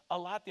there's a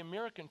lot the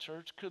American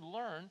church could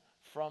learn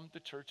from the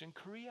church in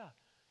Korea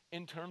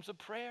in terms of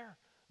prayer.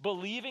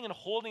 Believing and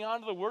holding on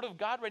to the Word of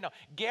God right now.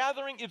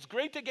 Gathering, it's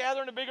great to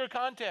gather in a bigger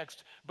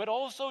context, but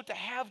also to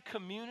have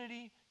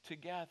community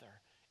together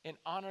and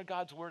honor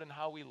God's Word and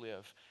how we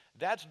live.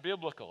 That's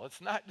biblical.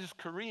 It's not just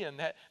Korean.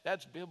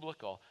 That's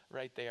biblical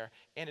right there.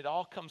 And it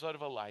all comes out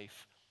of a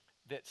life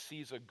that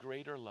sees a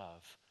greater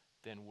love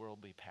than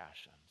worldly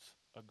passions,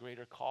 a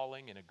greater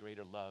calling and a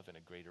greater love and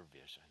a greater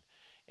vision.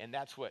 And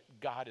that's what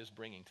God is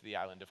bringing to the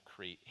island of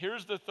Crete.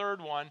 Here's the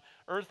third one,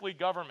 earthly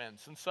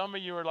governments. And some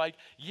of you are like,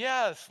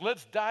 yes,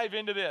 let's dive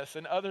into this.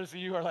 And others of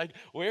you are like,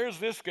 where's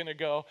this going to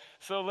go?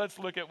 So let's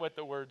look at what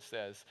the word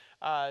says.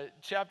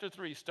 Chapter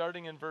 3,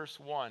 starting in verse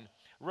 1.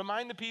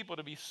 Remind the people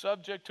to be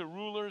subject to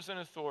rulers and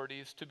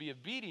authorities, to be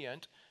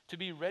obedient, to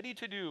be ready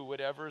to do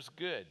whatever is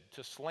good,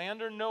 to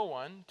slander no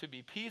one, to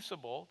be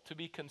peaceable, to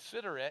be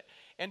considerate,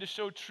 and to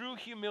show true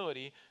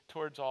humility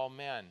towards all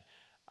men.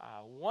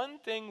 One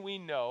thing we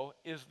know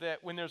is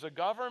that when there's a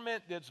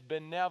government that's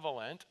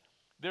benevolent,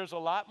 there's a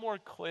lot more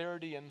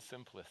clarity and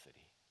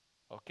simplicity.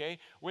 Okay?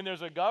 When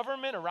there's a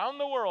government around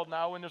the world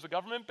now, when there's a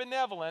government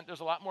benevolent, there's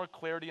a lot more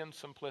clarity and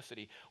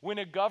simplicity. When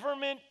a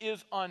government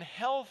is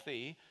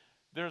unhealthy,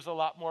 there's a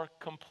lot more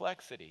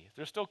complexity.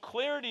 There's still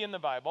clarity in the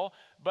Bible,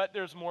 but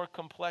there's more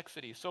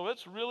complexity. So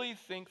let's really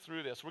think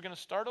through this. We're going to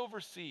start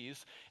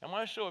overseas. I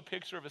want to show a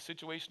picture of a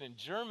situation in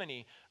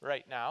Germany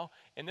right now.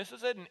 And this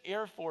is at an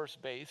Air Force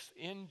base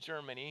in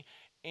Germany.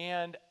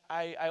 And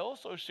I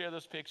also share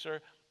this picture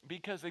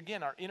because,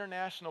 again, our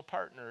international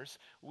partners,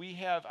 we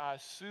have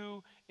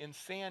Sue and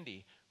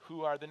Sandy,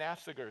 who are the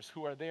Nafzigers,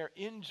 who are there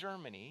in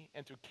Germany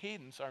and through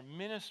Cadence are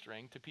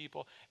ministering to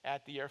people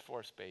at the Air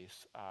Force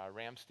Base,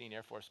 Ramstein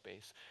Air Force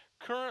Base.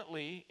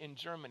 Currently in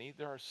Germany,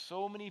 there are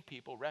so many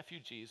people,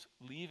 refugees,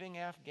 leaving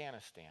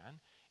Afghanistan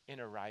and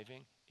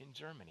arriving in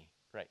Germany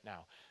right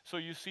now. So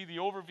you see the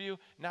overview.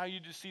 Now you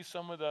just see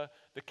some of the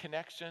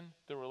connection,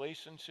 the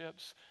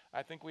relationships.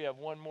 I think we have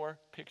one more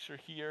picture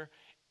here.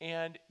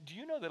 And do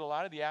you know that a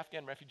lot of the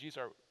Afghan refugees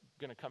are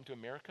going to come to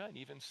America and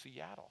even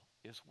Seattle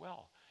as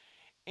well?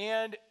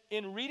 And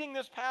in reading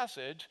this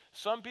passage,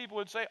 some people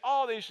would say,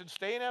 oh, they should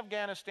stay in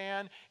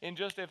Afghanistan, and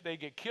just if they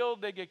get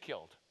killed, they get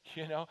killed.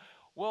 You know?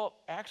 Well,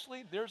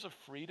 actually, there's a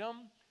freedom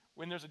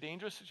when there's a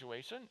dangerous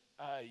situation.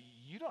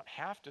 You don't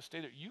have to stay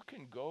there. You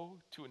can go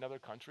to another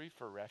country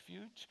for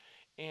refuge.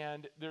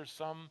 And there's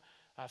some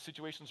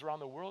situations around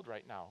the world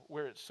right now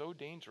where it's so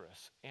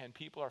dangerous, and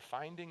people are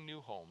finding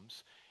new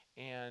homes.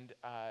 And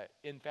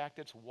in fact,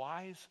 it's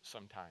wise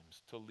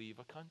sometimes to leave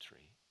a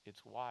country.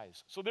 It's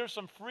wise. So there's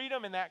some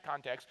freedom in that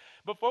context.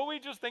 Before we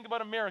just think about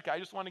America, I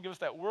just want to give us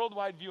that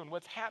worldwide view and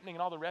what's happening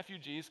in all the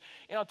refugees.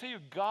 And I'll tell you,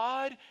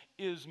 God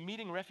is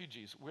meeting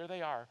refugees where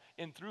they are.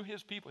 And through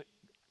his people,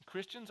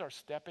 Christians are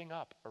stepping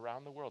up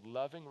around the world,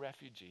 loving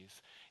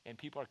refugees. And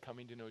people are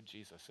coming to know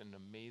Jesus in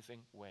an amazing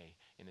way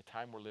in the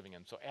time we're living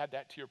in. So add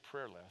that to your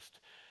prayer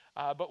list.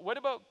 But what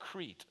about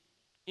Crete?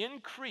 In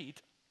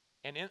Crete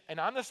and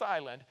on this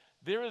island,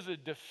 there is a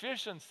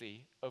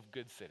deficiency of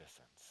good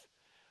citizens.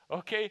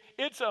 Okay,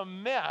 it's a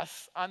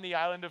mess on the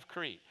island of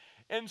Crete.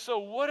 And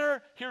so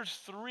here's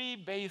three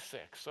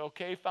basics,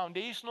 okay,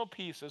 foundational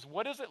pieces.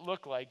 What does it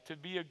look like to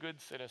be a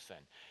good citizen?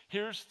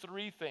 Here's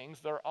three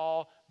things. They're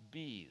all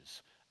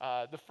B's.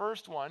 The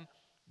first one,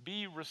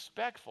 be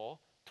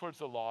respectful towards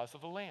the laws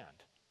of the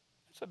land.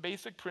 It's a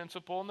basic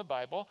principle in the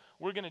Bible.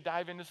 We're going to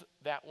dive into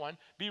that one.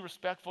 Be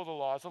respectful of the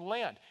laws of the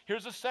land.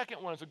 Here's the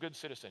second one as a good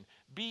citizen.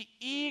 Be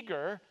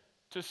eager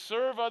to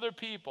serve other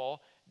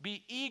people.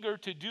 Be eager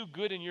to do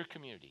good in your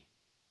community.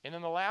 And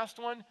then the last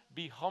one,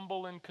 be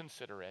humble and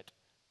considerate,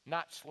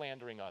 not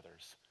slandering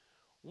others.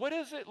 What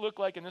does it look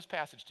like in this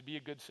passage to be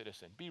a good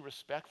citizen? Be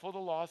respectful of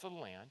the laws of the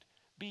land.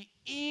 Be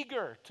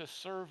eager to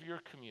serve your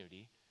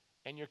community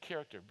and your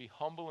character. Be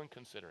humble and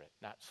considerate,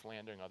 not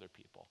slandering other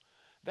people.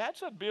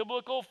 That's a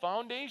biblical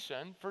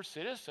foundation for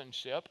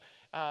citizenship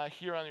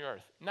here on the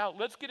earth. Now,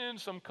 let's get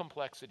into some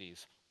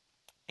complexities.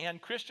 And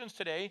Christians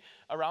today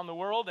around the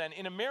world and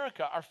in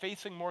America are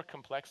facing more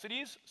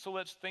complexities. So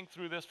let's think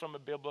through this from a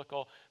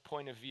biblical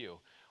point of view.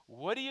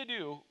 What do you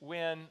do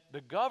when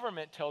the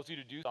government tells you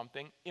to do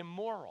something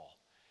immoral?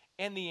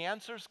 And the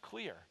answer's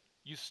clear.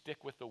 You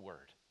stick with the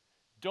word.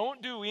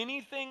 Don't do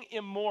anything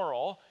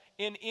immoral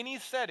in any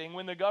setting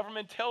when the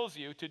government tells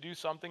you to do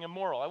something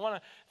immoral. I want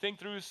to think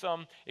through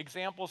some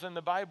examples in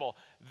the Bible.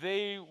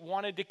 They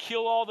wanted to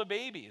kill all the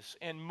babies,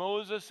 and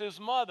Moses'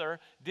 mother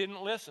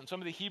didn't listen.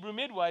 Some of the Hebrew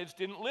midwives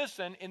didn't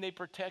listen, and they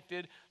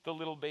protected the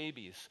little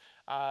babies.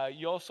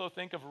 You also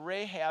think of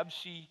Rahab.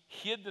 She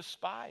hid the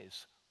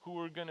spies who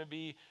were going to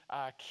be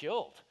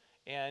killed.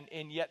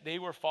 And yet they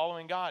were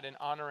following God and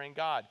honoring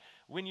God.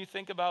 When you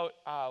think about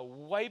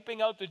wiping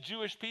out the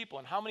Jewish people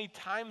and how many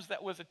times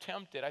that was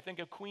attempted, I think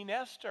of Queen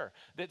Esther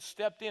that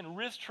stepped in,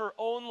 risked her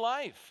own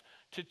life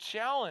to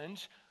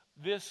challenge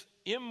this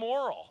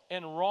immoral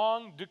and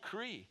wrong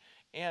decree.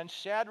 And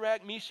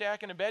Shadrach,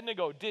 Meshach, and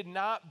Abednego did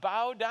not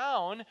bow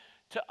down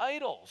to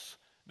idols.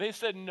 They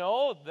said,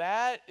 no,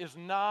 that is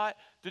not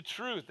the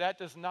truth. That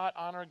does not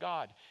honor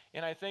God.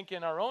 And I think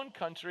in our own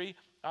country,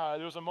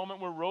 there was a moment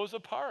where Rosa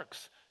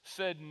Parks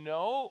said,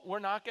 no, we're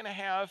not going to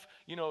have,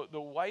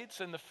 the whites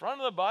in the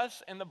front of the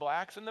bus and the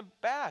blacks in the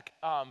back.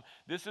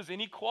 This is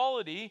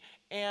inequality,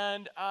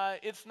 and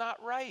it's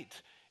not right.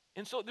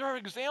 And so there are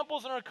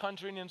examples in our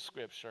country and in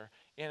Scripture,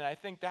 and I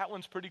think that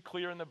one's pretty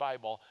clear in the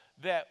Bible,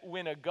 that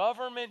when a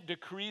government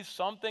decrees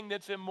something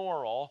that's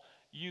immoral,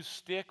 you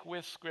stick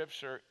with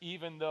Scripture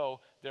even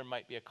though there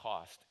might be a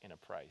cost and a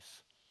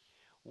price.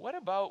 What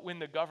about when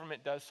the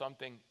government does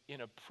something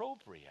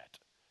inappropriate?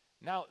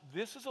 Now,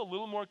 this is a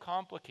little more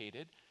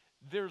complicated.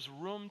 There's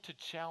room to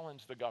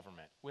challenge the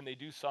government when they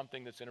do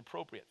something that's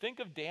inappropriate. Think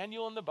of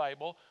Daniel in the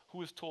Bible, who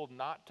was told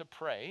not to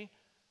pray,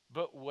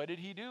 but what did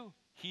he do?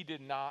 He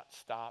did not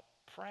stop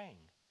praying.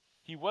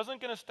 He wasn't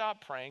going to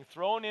stop praying,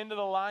 thrown into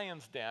the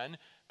lion's den,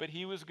 but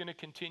he was going to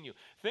continue.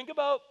 Think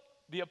about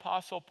the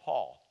Apostle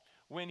Paul.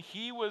 When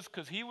he was,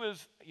 because he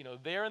was,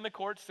 there in the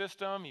court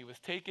system, he was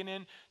taken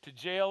into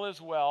jail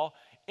as well,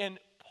 and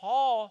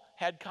Paul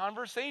had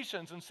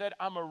conversations and said,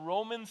 I'm a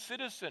Roman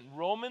citizen.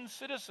 Roman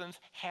citizens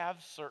have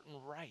certain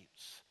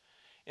rights.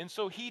 And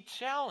so he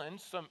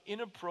challenged some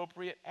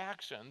inappropriate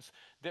actions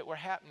that were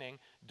happening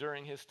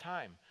during his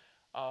time.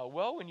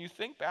 Well, when you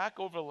think back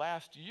over the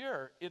last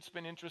year, it's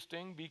been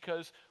interesting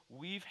because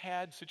we've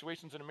had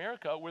situations in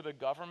America where the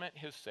government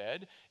has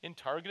said and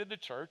targeted the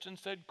church and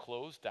said,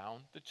 close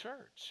down the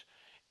church.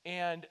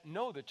 And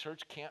no, the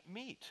church can't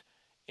meet.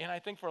 And I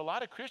think for a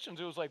lot of Christians,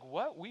 it was like,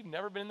 what? We've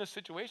never been in this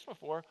situation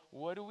before.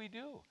 What do we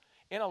do?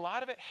 And a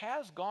lot of it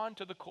has gone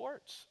to the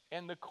courts.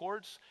 And the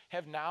courts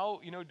have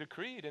now,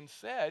 decreed and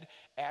said,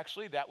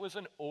 actually, that was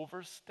an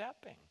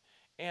overstepping.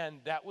 And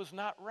that was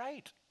not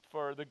right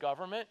for the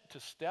government to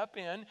step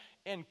in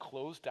and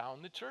close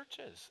down the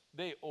churches.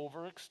 They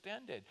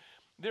overextended.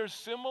 There's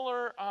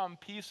similar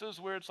pieces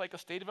where it's like a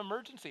state of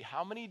emergency.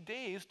 How many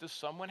days does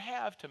someone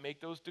have to make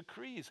those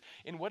decrees?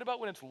 And what about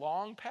when it's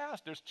long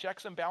past? There's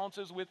checks and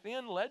balances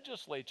within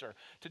legislature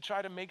to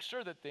try to make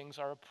sure that things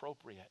are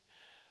appropriate.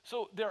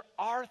 So there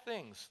are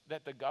things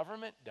that the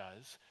government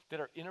does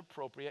that are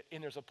inappropriate,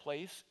 and there's a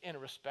place in a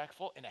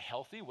respectful and a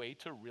healthy way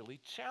to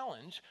really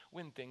challenge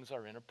when things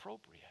are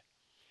inappropriate.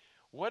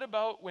 What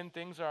about when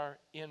things are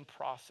in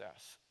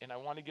process? And I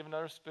want to give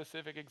another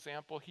specific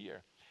example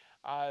here.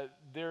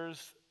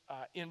 There's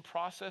in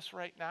process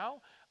right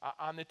now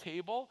on the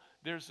table,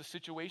 there's a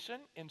situation,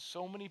 and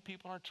so many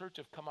people in our church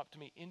have come up to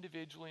me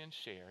individually and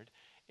shared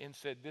and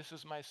said, this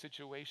is my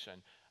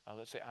situation.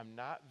 Let's say I'm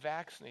not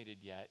vaccinated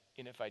yet,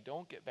 and if I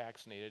don't get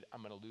vaccinated,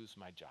 I'm going to lose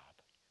my job.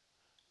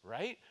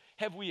 Right?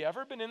 Have we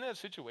ever been in that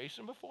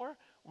situation before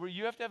where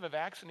you have to have a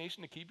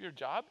vaccination to keep your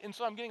job? And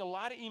so I'm getting a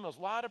lot of emails,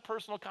 a lot of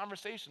personal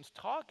conversations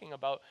talking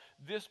about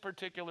this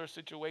particular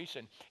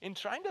situation and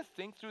trying to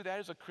think through that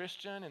as a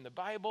Christian and the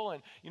Bible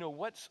and,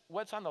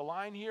 what's on the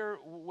line here?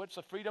 What's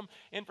the freedom?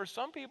 And for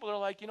some people, they're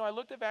like, I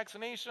looked at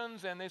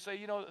vaccinations and they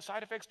say, the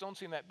side effects don't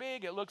seem that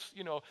big. It looks,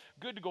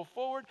 good to go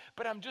forward,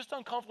 but I'm just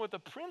uncomfortable with the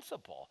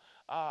principle.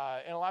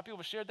 And a lot of people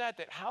have shared that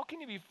how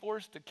can you be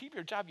forced to keep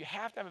your job? You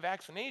have to have a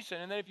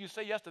vaccination. And then if you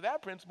say yes to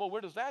that principle,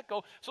 where does that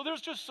go? So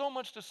there's just so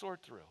much to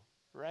sort through,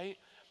 right?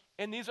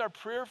 And these are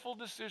prayerful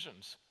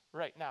decisions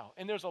right now.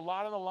 And there's a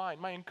lot on the line.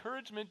 My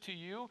encouragement to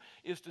you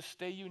is to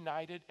stay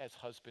united as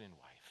husband and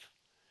wife.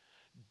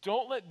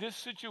 Don't let this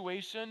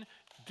situation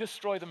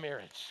destroy the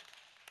marriage.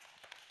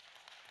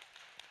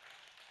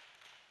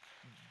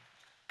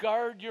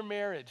 Guard your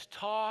marriage.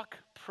 Talk,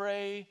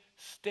 pray,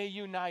 stay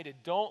united.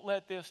 Don't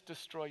let this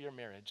destroy your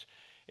marriage.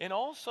 And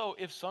also,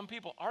 if some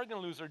people are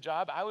going to lose their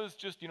job, I was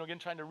just, again,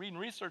 trying to read and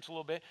research a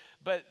little bit,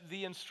 but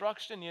the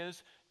instruction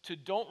is to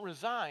don't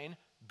resign,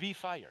 be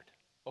fired.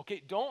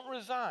 Okay, don't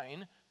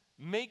resign,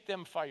 make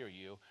them fire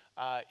you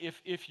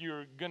if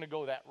you're going to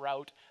go that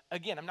route.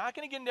 Again, I'm not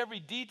going to get into every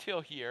detail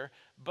here,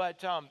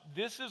 but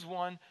this is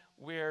one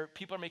where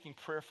people are making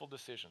prayerful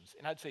decisions.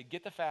 And I'd say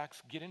get the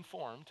facts, get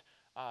informed,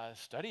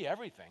 study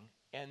everything,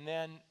 and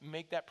then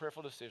make that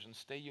prayerful decision.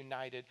 Stay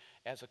united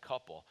as a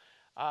couple.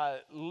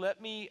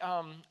 Let me,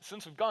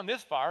 since we've gone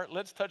this far,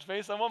 let's touch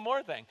base on one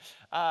more thing.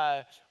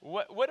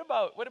 What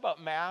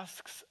about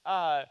masks?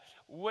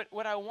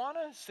 What I want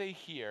to say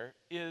here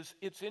is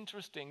it's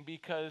interesting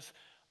because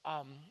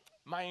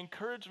my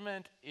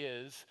encouragement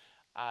is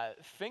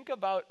think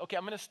about, okay,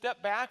 I'm going to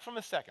step back from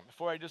a second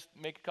before I just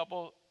make a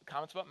couple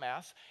comments about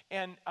masks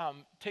and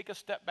take a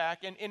step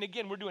back. And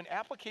again, we're doing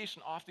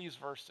application off these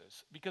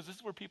verses because this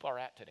is where people are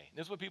at today.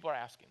 This is what people are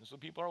asking. This is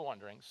what people are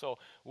wondering. So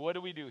what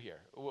do we do here?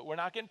 We're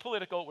not getting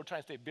political. We're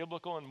trying to stay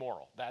biblical and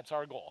moral. That's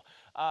our goal.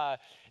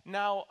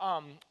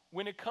 Now,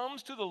 when it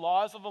comes to the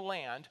laws of the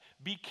land,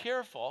 be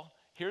careful.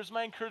 Here's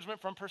my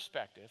encouragement from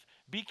perspective.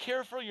 Be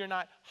careful you're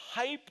not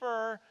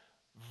hyper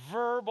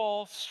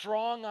verbal,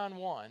 strong on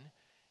one,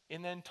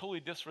 and then totally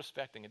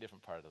disrespecting a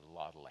different part of the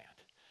law of the land.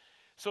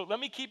 So let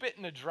me keep it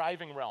in the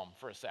driving realm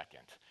for a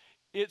second.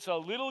 It's a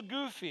little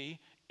goofy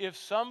if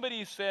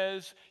somebody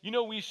says,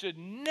 we should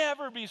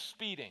never be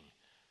speeding,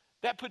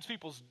 that puts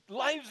people's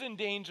lives in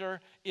danger,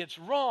 it's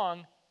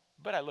wrong,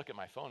 but I look at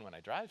my phone when I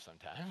drive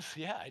sometimes.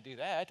 Yeah, I do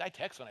that. I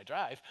text when I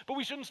drive, but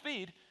we shouldn't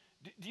speed.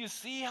 Do you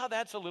see how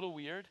that's a little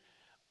weird?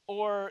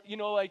 Or,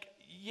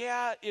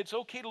 yeah, it's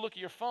okay to look at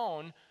your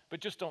phone, but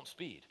just don't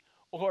speed.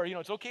 Or,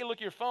 it's okay to look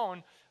at your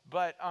phone,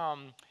 but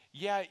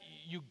yeah,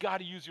 you got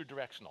to use your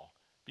directional.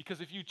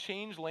 Because if you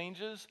change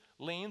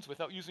lanes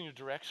without using your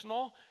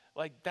directional,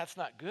 that's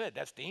not good.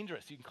 That's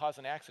dangerous. You can cause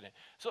an accident.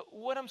 So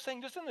what I'm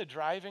saying, just in the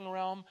driving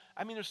realm,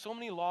 there's so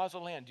many laws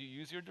of land. Do you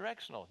use your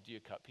directional? Do you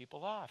cut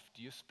people off?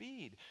 Do you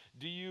speed?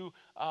 Do you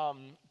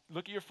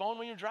look at your phone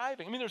when you're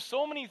driving? There's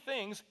so many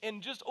things.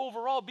 And just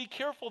overall, be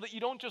careful that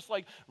you don't just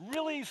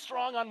really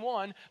strong on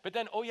one, but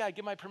then, oh yeah, I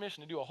give my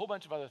permission to do a whole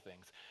bunch of other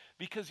things.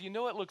 Because it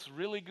looks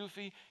really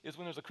goofy is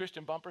when there's a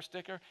Christian bumper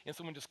sticker and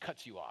someone just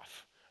cuts you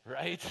off.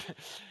 Right?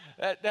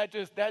 that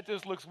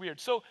just looks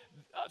weird. So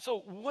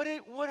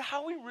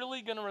how are we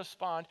really going to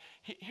respond?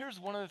 Here's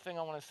one other thing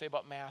I want to say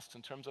about masks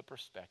in terms of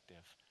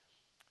perspective.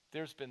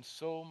 There's been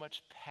so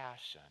much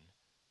passion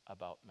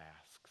about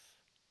masks.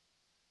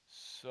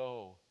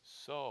 So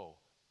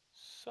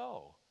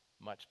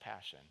much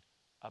passion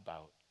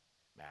about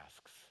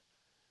masks.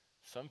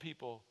 Some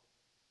people,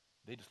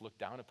 they just look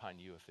down upon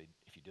you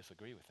if you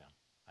disagree with them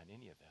on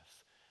any of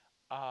this.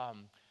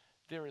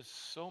 There is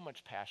so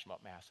much passion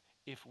about masks.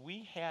 If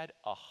we had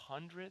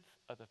 100th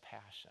of the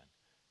passion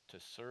to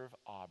serve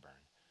Auburn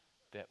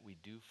that we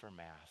do for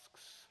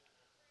masks,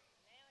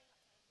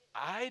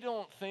 I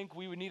don't think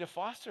we would need a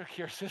foster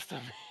care system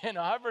in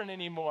Auburn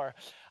anymore.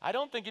 I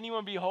don't think anyone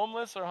would be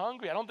homeless or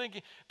hungry. I don't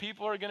think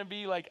people are going to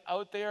be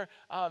out there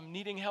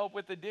needing help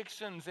with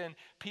addictions and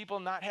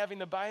people not having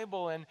the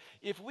Bible. And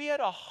if we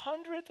had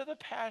 100th of the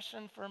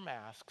passion for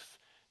masks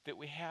that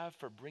we have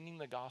for bringing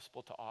the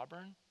gospel to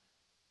Auburn,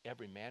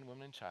 every man,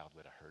 woman, and child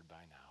would have heard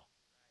by now.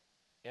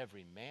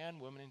 Every man,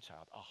 woman, and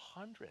child,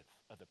 100th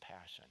of the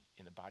passion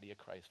in the body of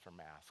Christ for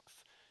masks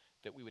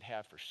that we would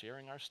have for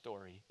sharing our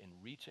story and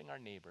reaching our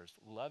neighbors,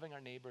 loving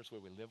our neighbors where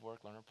we live,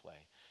 work, learn, or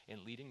play,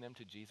 and leading them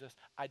to Jesus,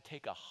 I'd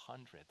take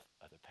 100th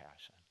of the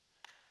passion.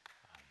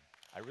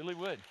 I really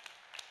would.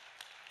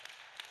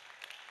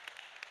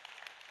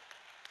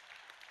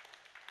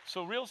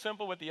 So real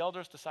simple, what the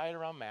elders decided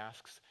around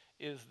masks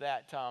is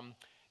that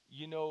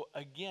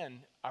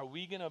again, are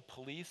we going to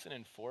police and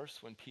enforce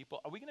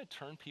are we going to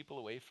turn people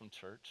away from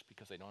church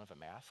because they don't have a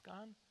mask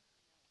on?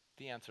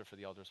 The answer for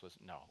the elders was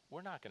no,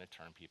 we're not going to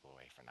turn people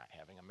away for not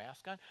having a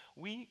mask on.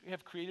 We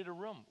have created a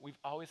room. We've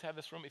always had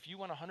this room. If you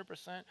want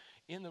 100%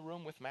 in the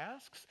room with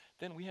masks,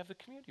 then we have the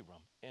community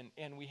room,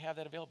 and we have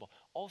that available.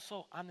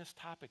 Also, on this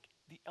topic,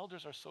 the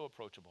elders are so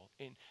approachable,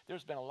 and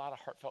there's been a lot of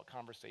heartfelt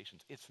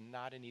conversations. It's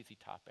not an easy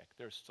topic.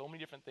 There's so many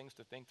different things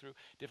to think through,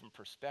 different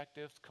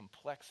perspectives,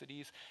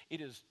 complexities. It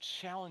is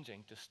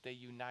challenging to stay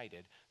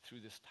united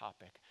through this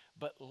topic,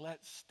 but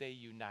let's stay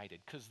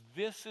united, because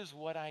this is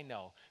what I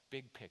know,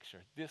 big picture.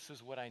 This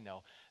is what I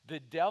know.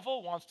 The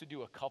devil wants to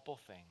do a couple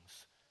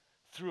things.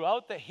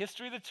 Throughout the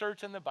history of the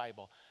church and the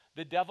Bible,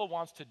 the devil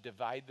wants to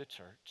divide the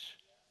church.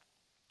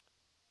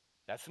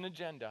 That's an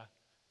agenda.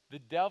 The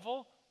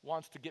devil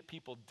wants to get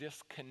people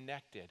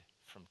disconnected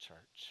from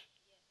church.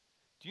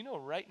 Do you know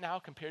right now,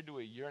 compared to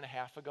a year and a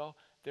half ago,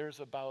 there's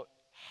about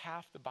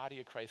half the body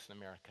of Christ in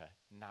America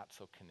not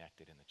so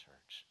connected in the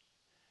church?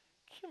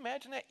 Can you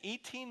imagine that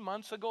 18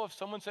 months ago if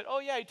someone said, oh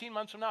yeah, 18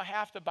 months from now,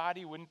 half the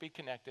body wouldn't be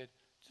connected?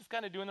 Just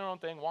kind of doing their own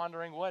thing,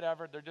 wandering,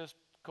 whatever. They're just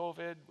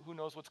COVID. Who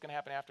knows what's going to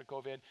happen after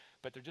COVID?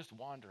 But they're just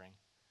wandering.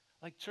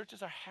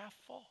 Churches are half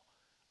full.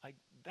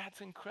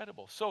 That's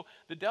incredible. So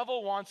the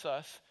devil wants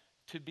us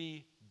to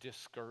be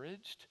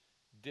discouraged,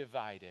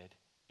 divided,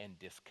 and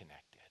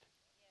disconnected.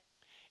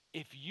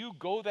 Yes. If you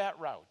go that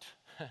route,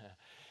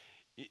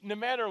 no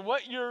matter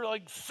what you're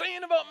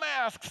saying about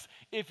masks,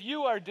 if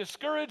you are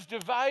discouraged,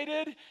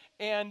 divided,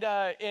 and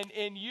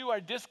you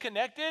are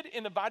disconnected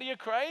in the body of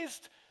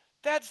Christ,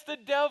 that's the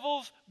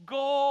devil's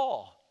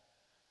goal.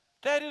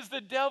 That is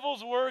the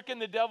devil's work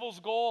and the devil's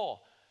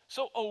goal.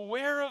 So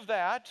aware of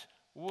that,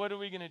 what are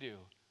we going to do?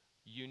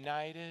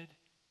 United,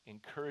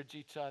 encourage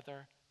each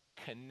other,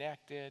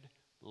 connected,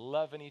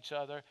 loving each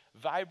other.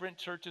 Vibrant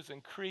churches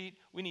in Crete.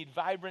 We need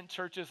vibrant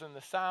churches in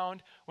the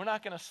Sound. We're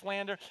not going to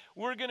slander.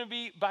 We're going to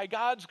be, by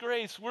God's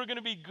grace, we're going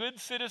to be good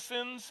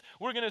citizens.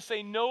 We're going to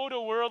say no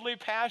to worldly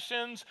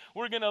passions.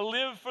 We're going to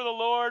live for the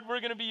Lord. We're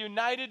going to be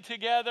united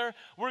together.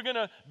 We're going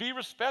to be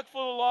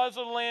respectful of the laws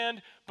of the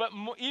land. But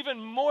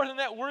even more than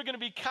that, we're going to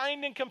be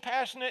kind and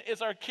compassionate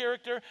as our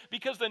character,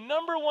 because the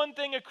number one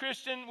thing a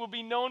Christian will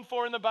be known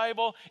for in the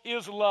Bible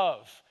is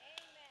love.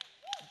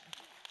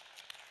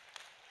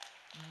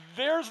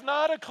 There's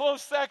not a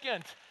close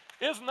second.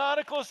 It's not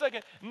a close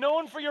second.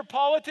 Known for your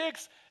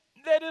politics,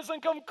 that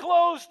doesn't come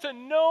close to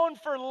known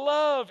for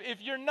love.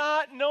 If you're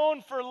not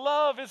known for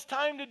love, it's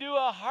time to do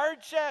a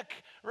heart check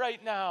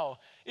right now.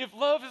 If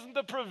love isn't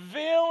the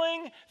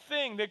prevailing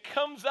thing that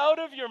comes out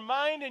of your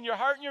mind and your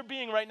heart and your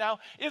being right now,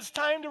 it's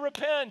time to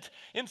repent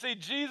and say,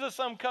 Jesus,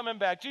 I'm coming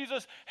back.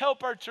 Jesus,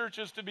 help our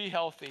churches to be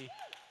healthy.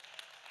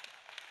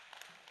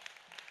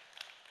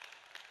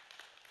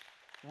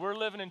 We're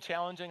living in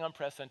challenging,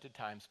 unprecedented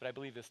times, but I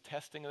believe this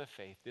testing of the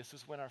faith, this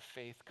is when our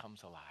faith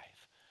comes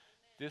alive.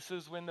 This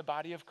is when the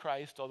body of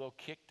Christ, although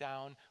kicked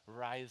down,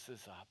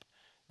 rises up.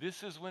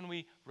 This is when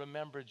we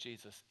remember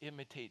Jesus,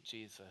 imitate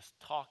Jesus,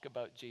 talk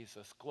about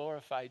Jesus,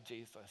 glorify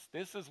Jesus.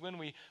 This is when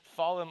we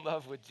fall in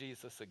love with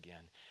Jesus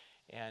again.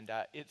 And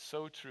it's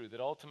so true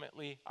that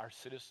ultimately our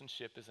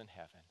citizenship is in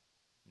heaven,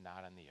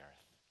 not on the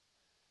earth.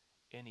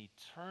 An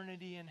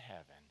eternity in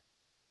heaven,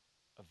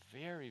 a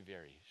very,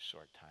 very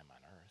short time on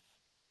earth.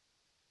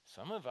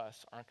 Some of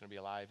us aren't going to be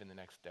alive in the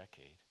next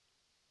decade.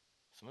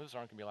 Some of us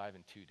aren't going to be alive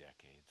in 2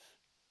 decades.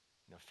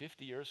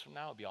 50 years from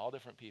now, it'll be all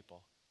different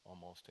people,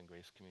 almost, in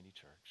Grace Community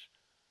Church.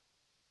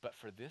 But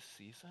for this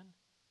season,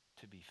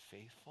 to be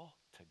faithful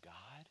to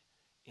God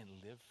and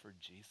live for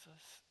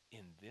Jesus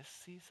in this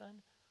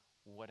season,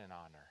 what an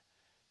honor.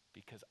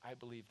 Because I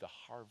believe the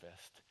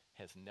harvest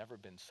has never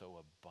been so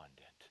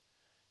abundant.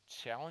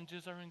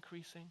 Challenges are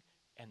increasing,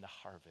 and the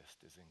harvest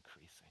is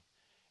increasing.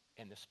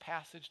 And this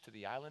passage to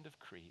the island of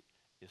Crete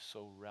is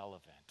so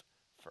relevant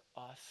for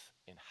us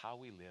in how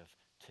we live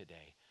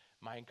today.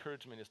 My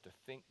encouragement is to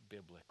think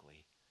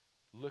biblically,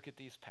 look at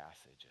these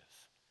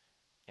passages,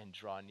 and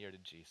draw near to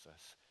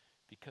Jesus.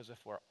 Because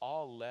if we're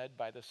all led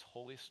by this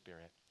Holy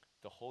Spirit,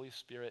 the Holy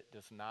Spirit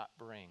does not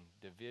bring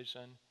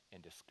division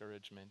and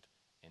discouragement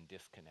and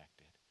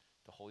disconnected.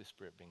 The Holy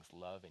Spirit brings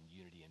love and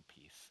unity and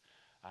peace.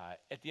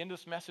 At the end of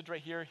this message right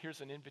here,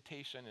 here's an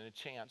invitation and a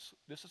chance.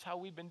 This is how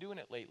we've been doing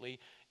it lately,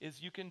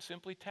 is you can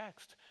simply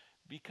text.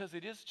 Because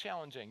it is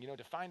challenging,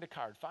 to find a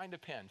card, find a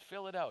pen,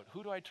 fill it out.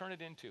 Who do I turn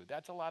it into?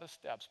 That's a lot of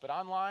steps. But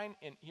online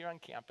and here on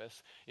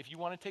campus, if you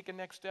want to take a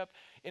next step,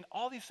 and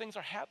all these things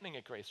are happening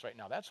at Grace right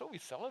now. That's what we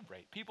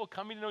celebrate. People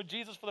coming to know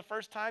Jesus for the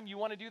first time. You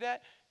want to do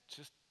that?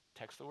 Just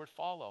text the word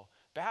follow.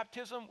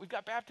 Baptism, we've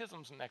got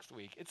baptisms next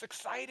week. It's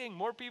exciting.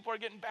 More people are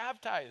getting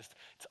baptized.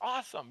 It's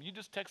awesome. You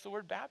just text the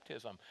word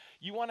baptism.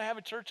 You want to have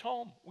a church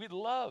home? We'd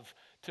love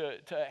to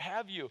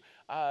have you.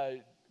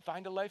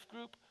 Find a life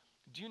group.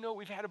 Do you know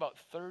we've had about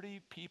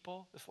 30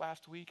 people this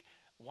last week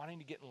wanting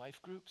to get in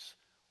life groups?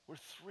 We're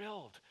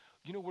thrilled.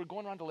 We're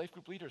going around to life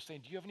group leaders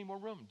saying, do you have any more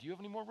room? Do you have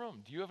any more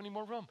room? Do you have any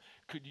more room?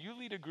 Could you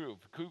lead a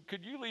group?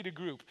 Could you lead a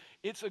group?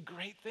 It's a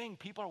great thing.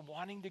 People are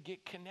wanting to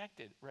get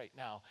connected right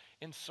now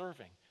in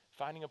serving,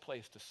 finding a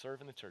place to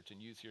serve in the church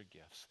and use your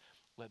gifts.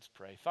 Let's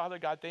pray. Father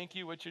God, thank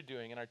you what you're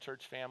doing in our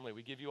church family.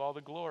 We give you all the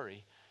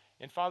glory.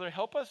 And Father,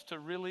 help us to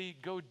really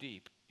go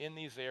deep in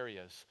these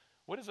areas.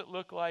 What does it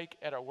look like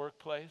at our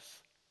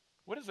workplace?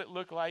 What does it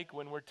look like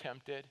when we're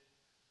tempted?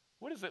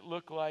 What does it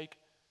look like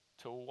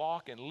to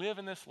walk and live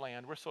in this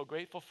land? We're so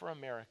grateful for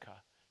America.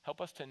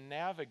 Help us to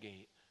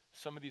navigate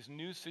some of these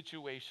new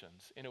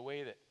situations in a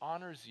way that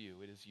honors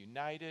you. It is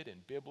united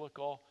and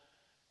biblical.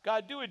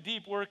 God, do a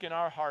deep work in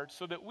our hearts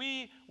so that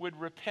we would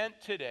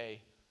repent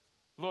today.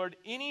 Lord,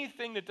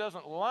 anything that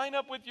doesn't line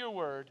up with your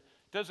word,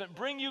 doesn't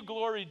bring you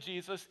glory,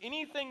 Jesus,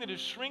 anything that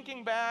is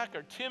shrinking back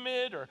or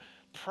timid or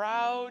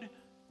proud,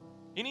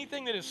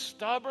 anything that is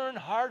stubborn,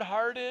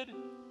 hard-hearted,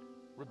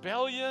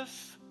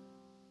 rebellious,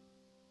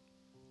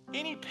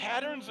 any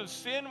patterns of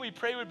sin we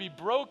pray would be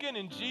broken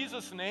in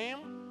Jesus' name.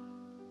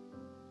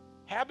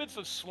 Habits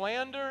of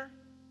slander.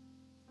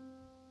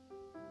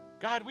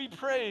 God, we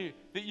pray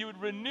that you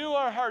would renew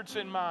our hearts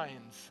and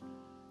minds,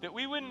 that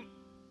we wouldn't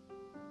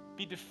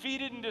be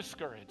defeated and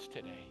discouraged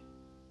today.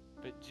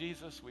 But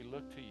Jesus, we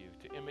look to you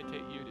to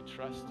imitate you, to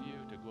trust you,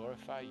 to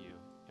glorify you,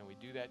 and we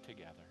do that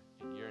together.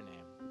 In your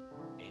name,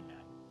 amen.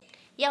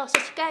 Yo,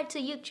 subscribe to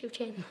YouTube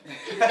channel.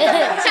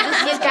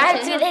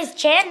 Subscribe to this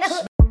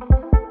channel.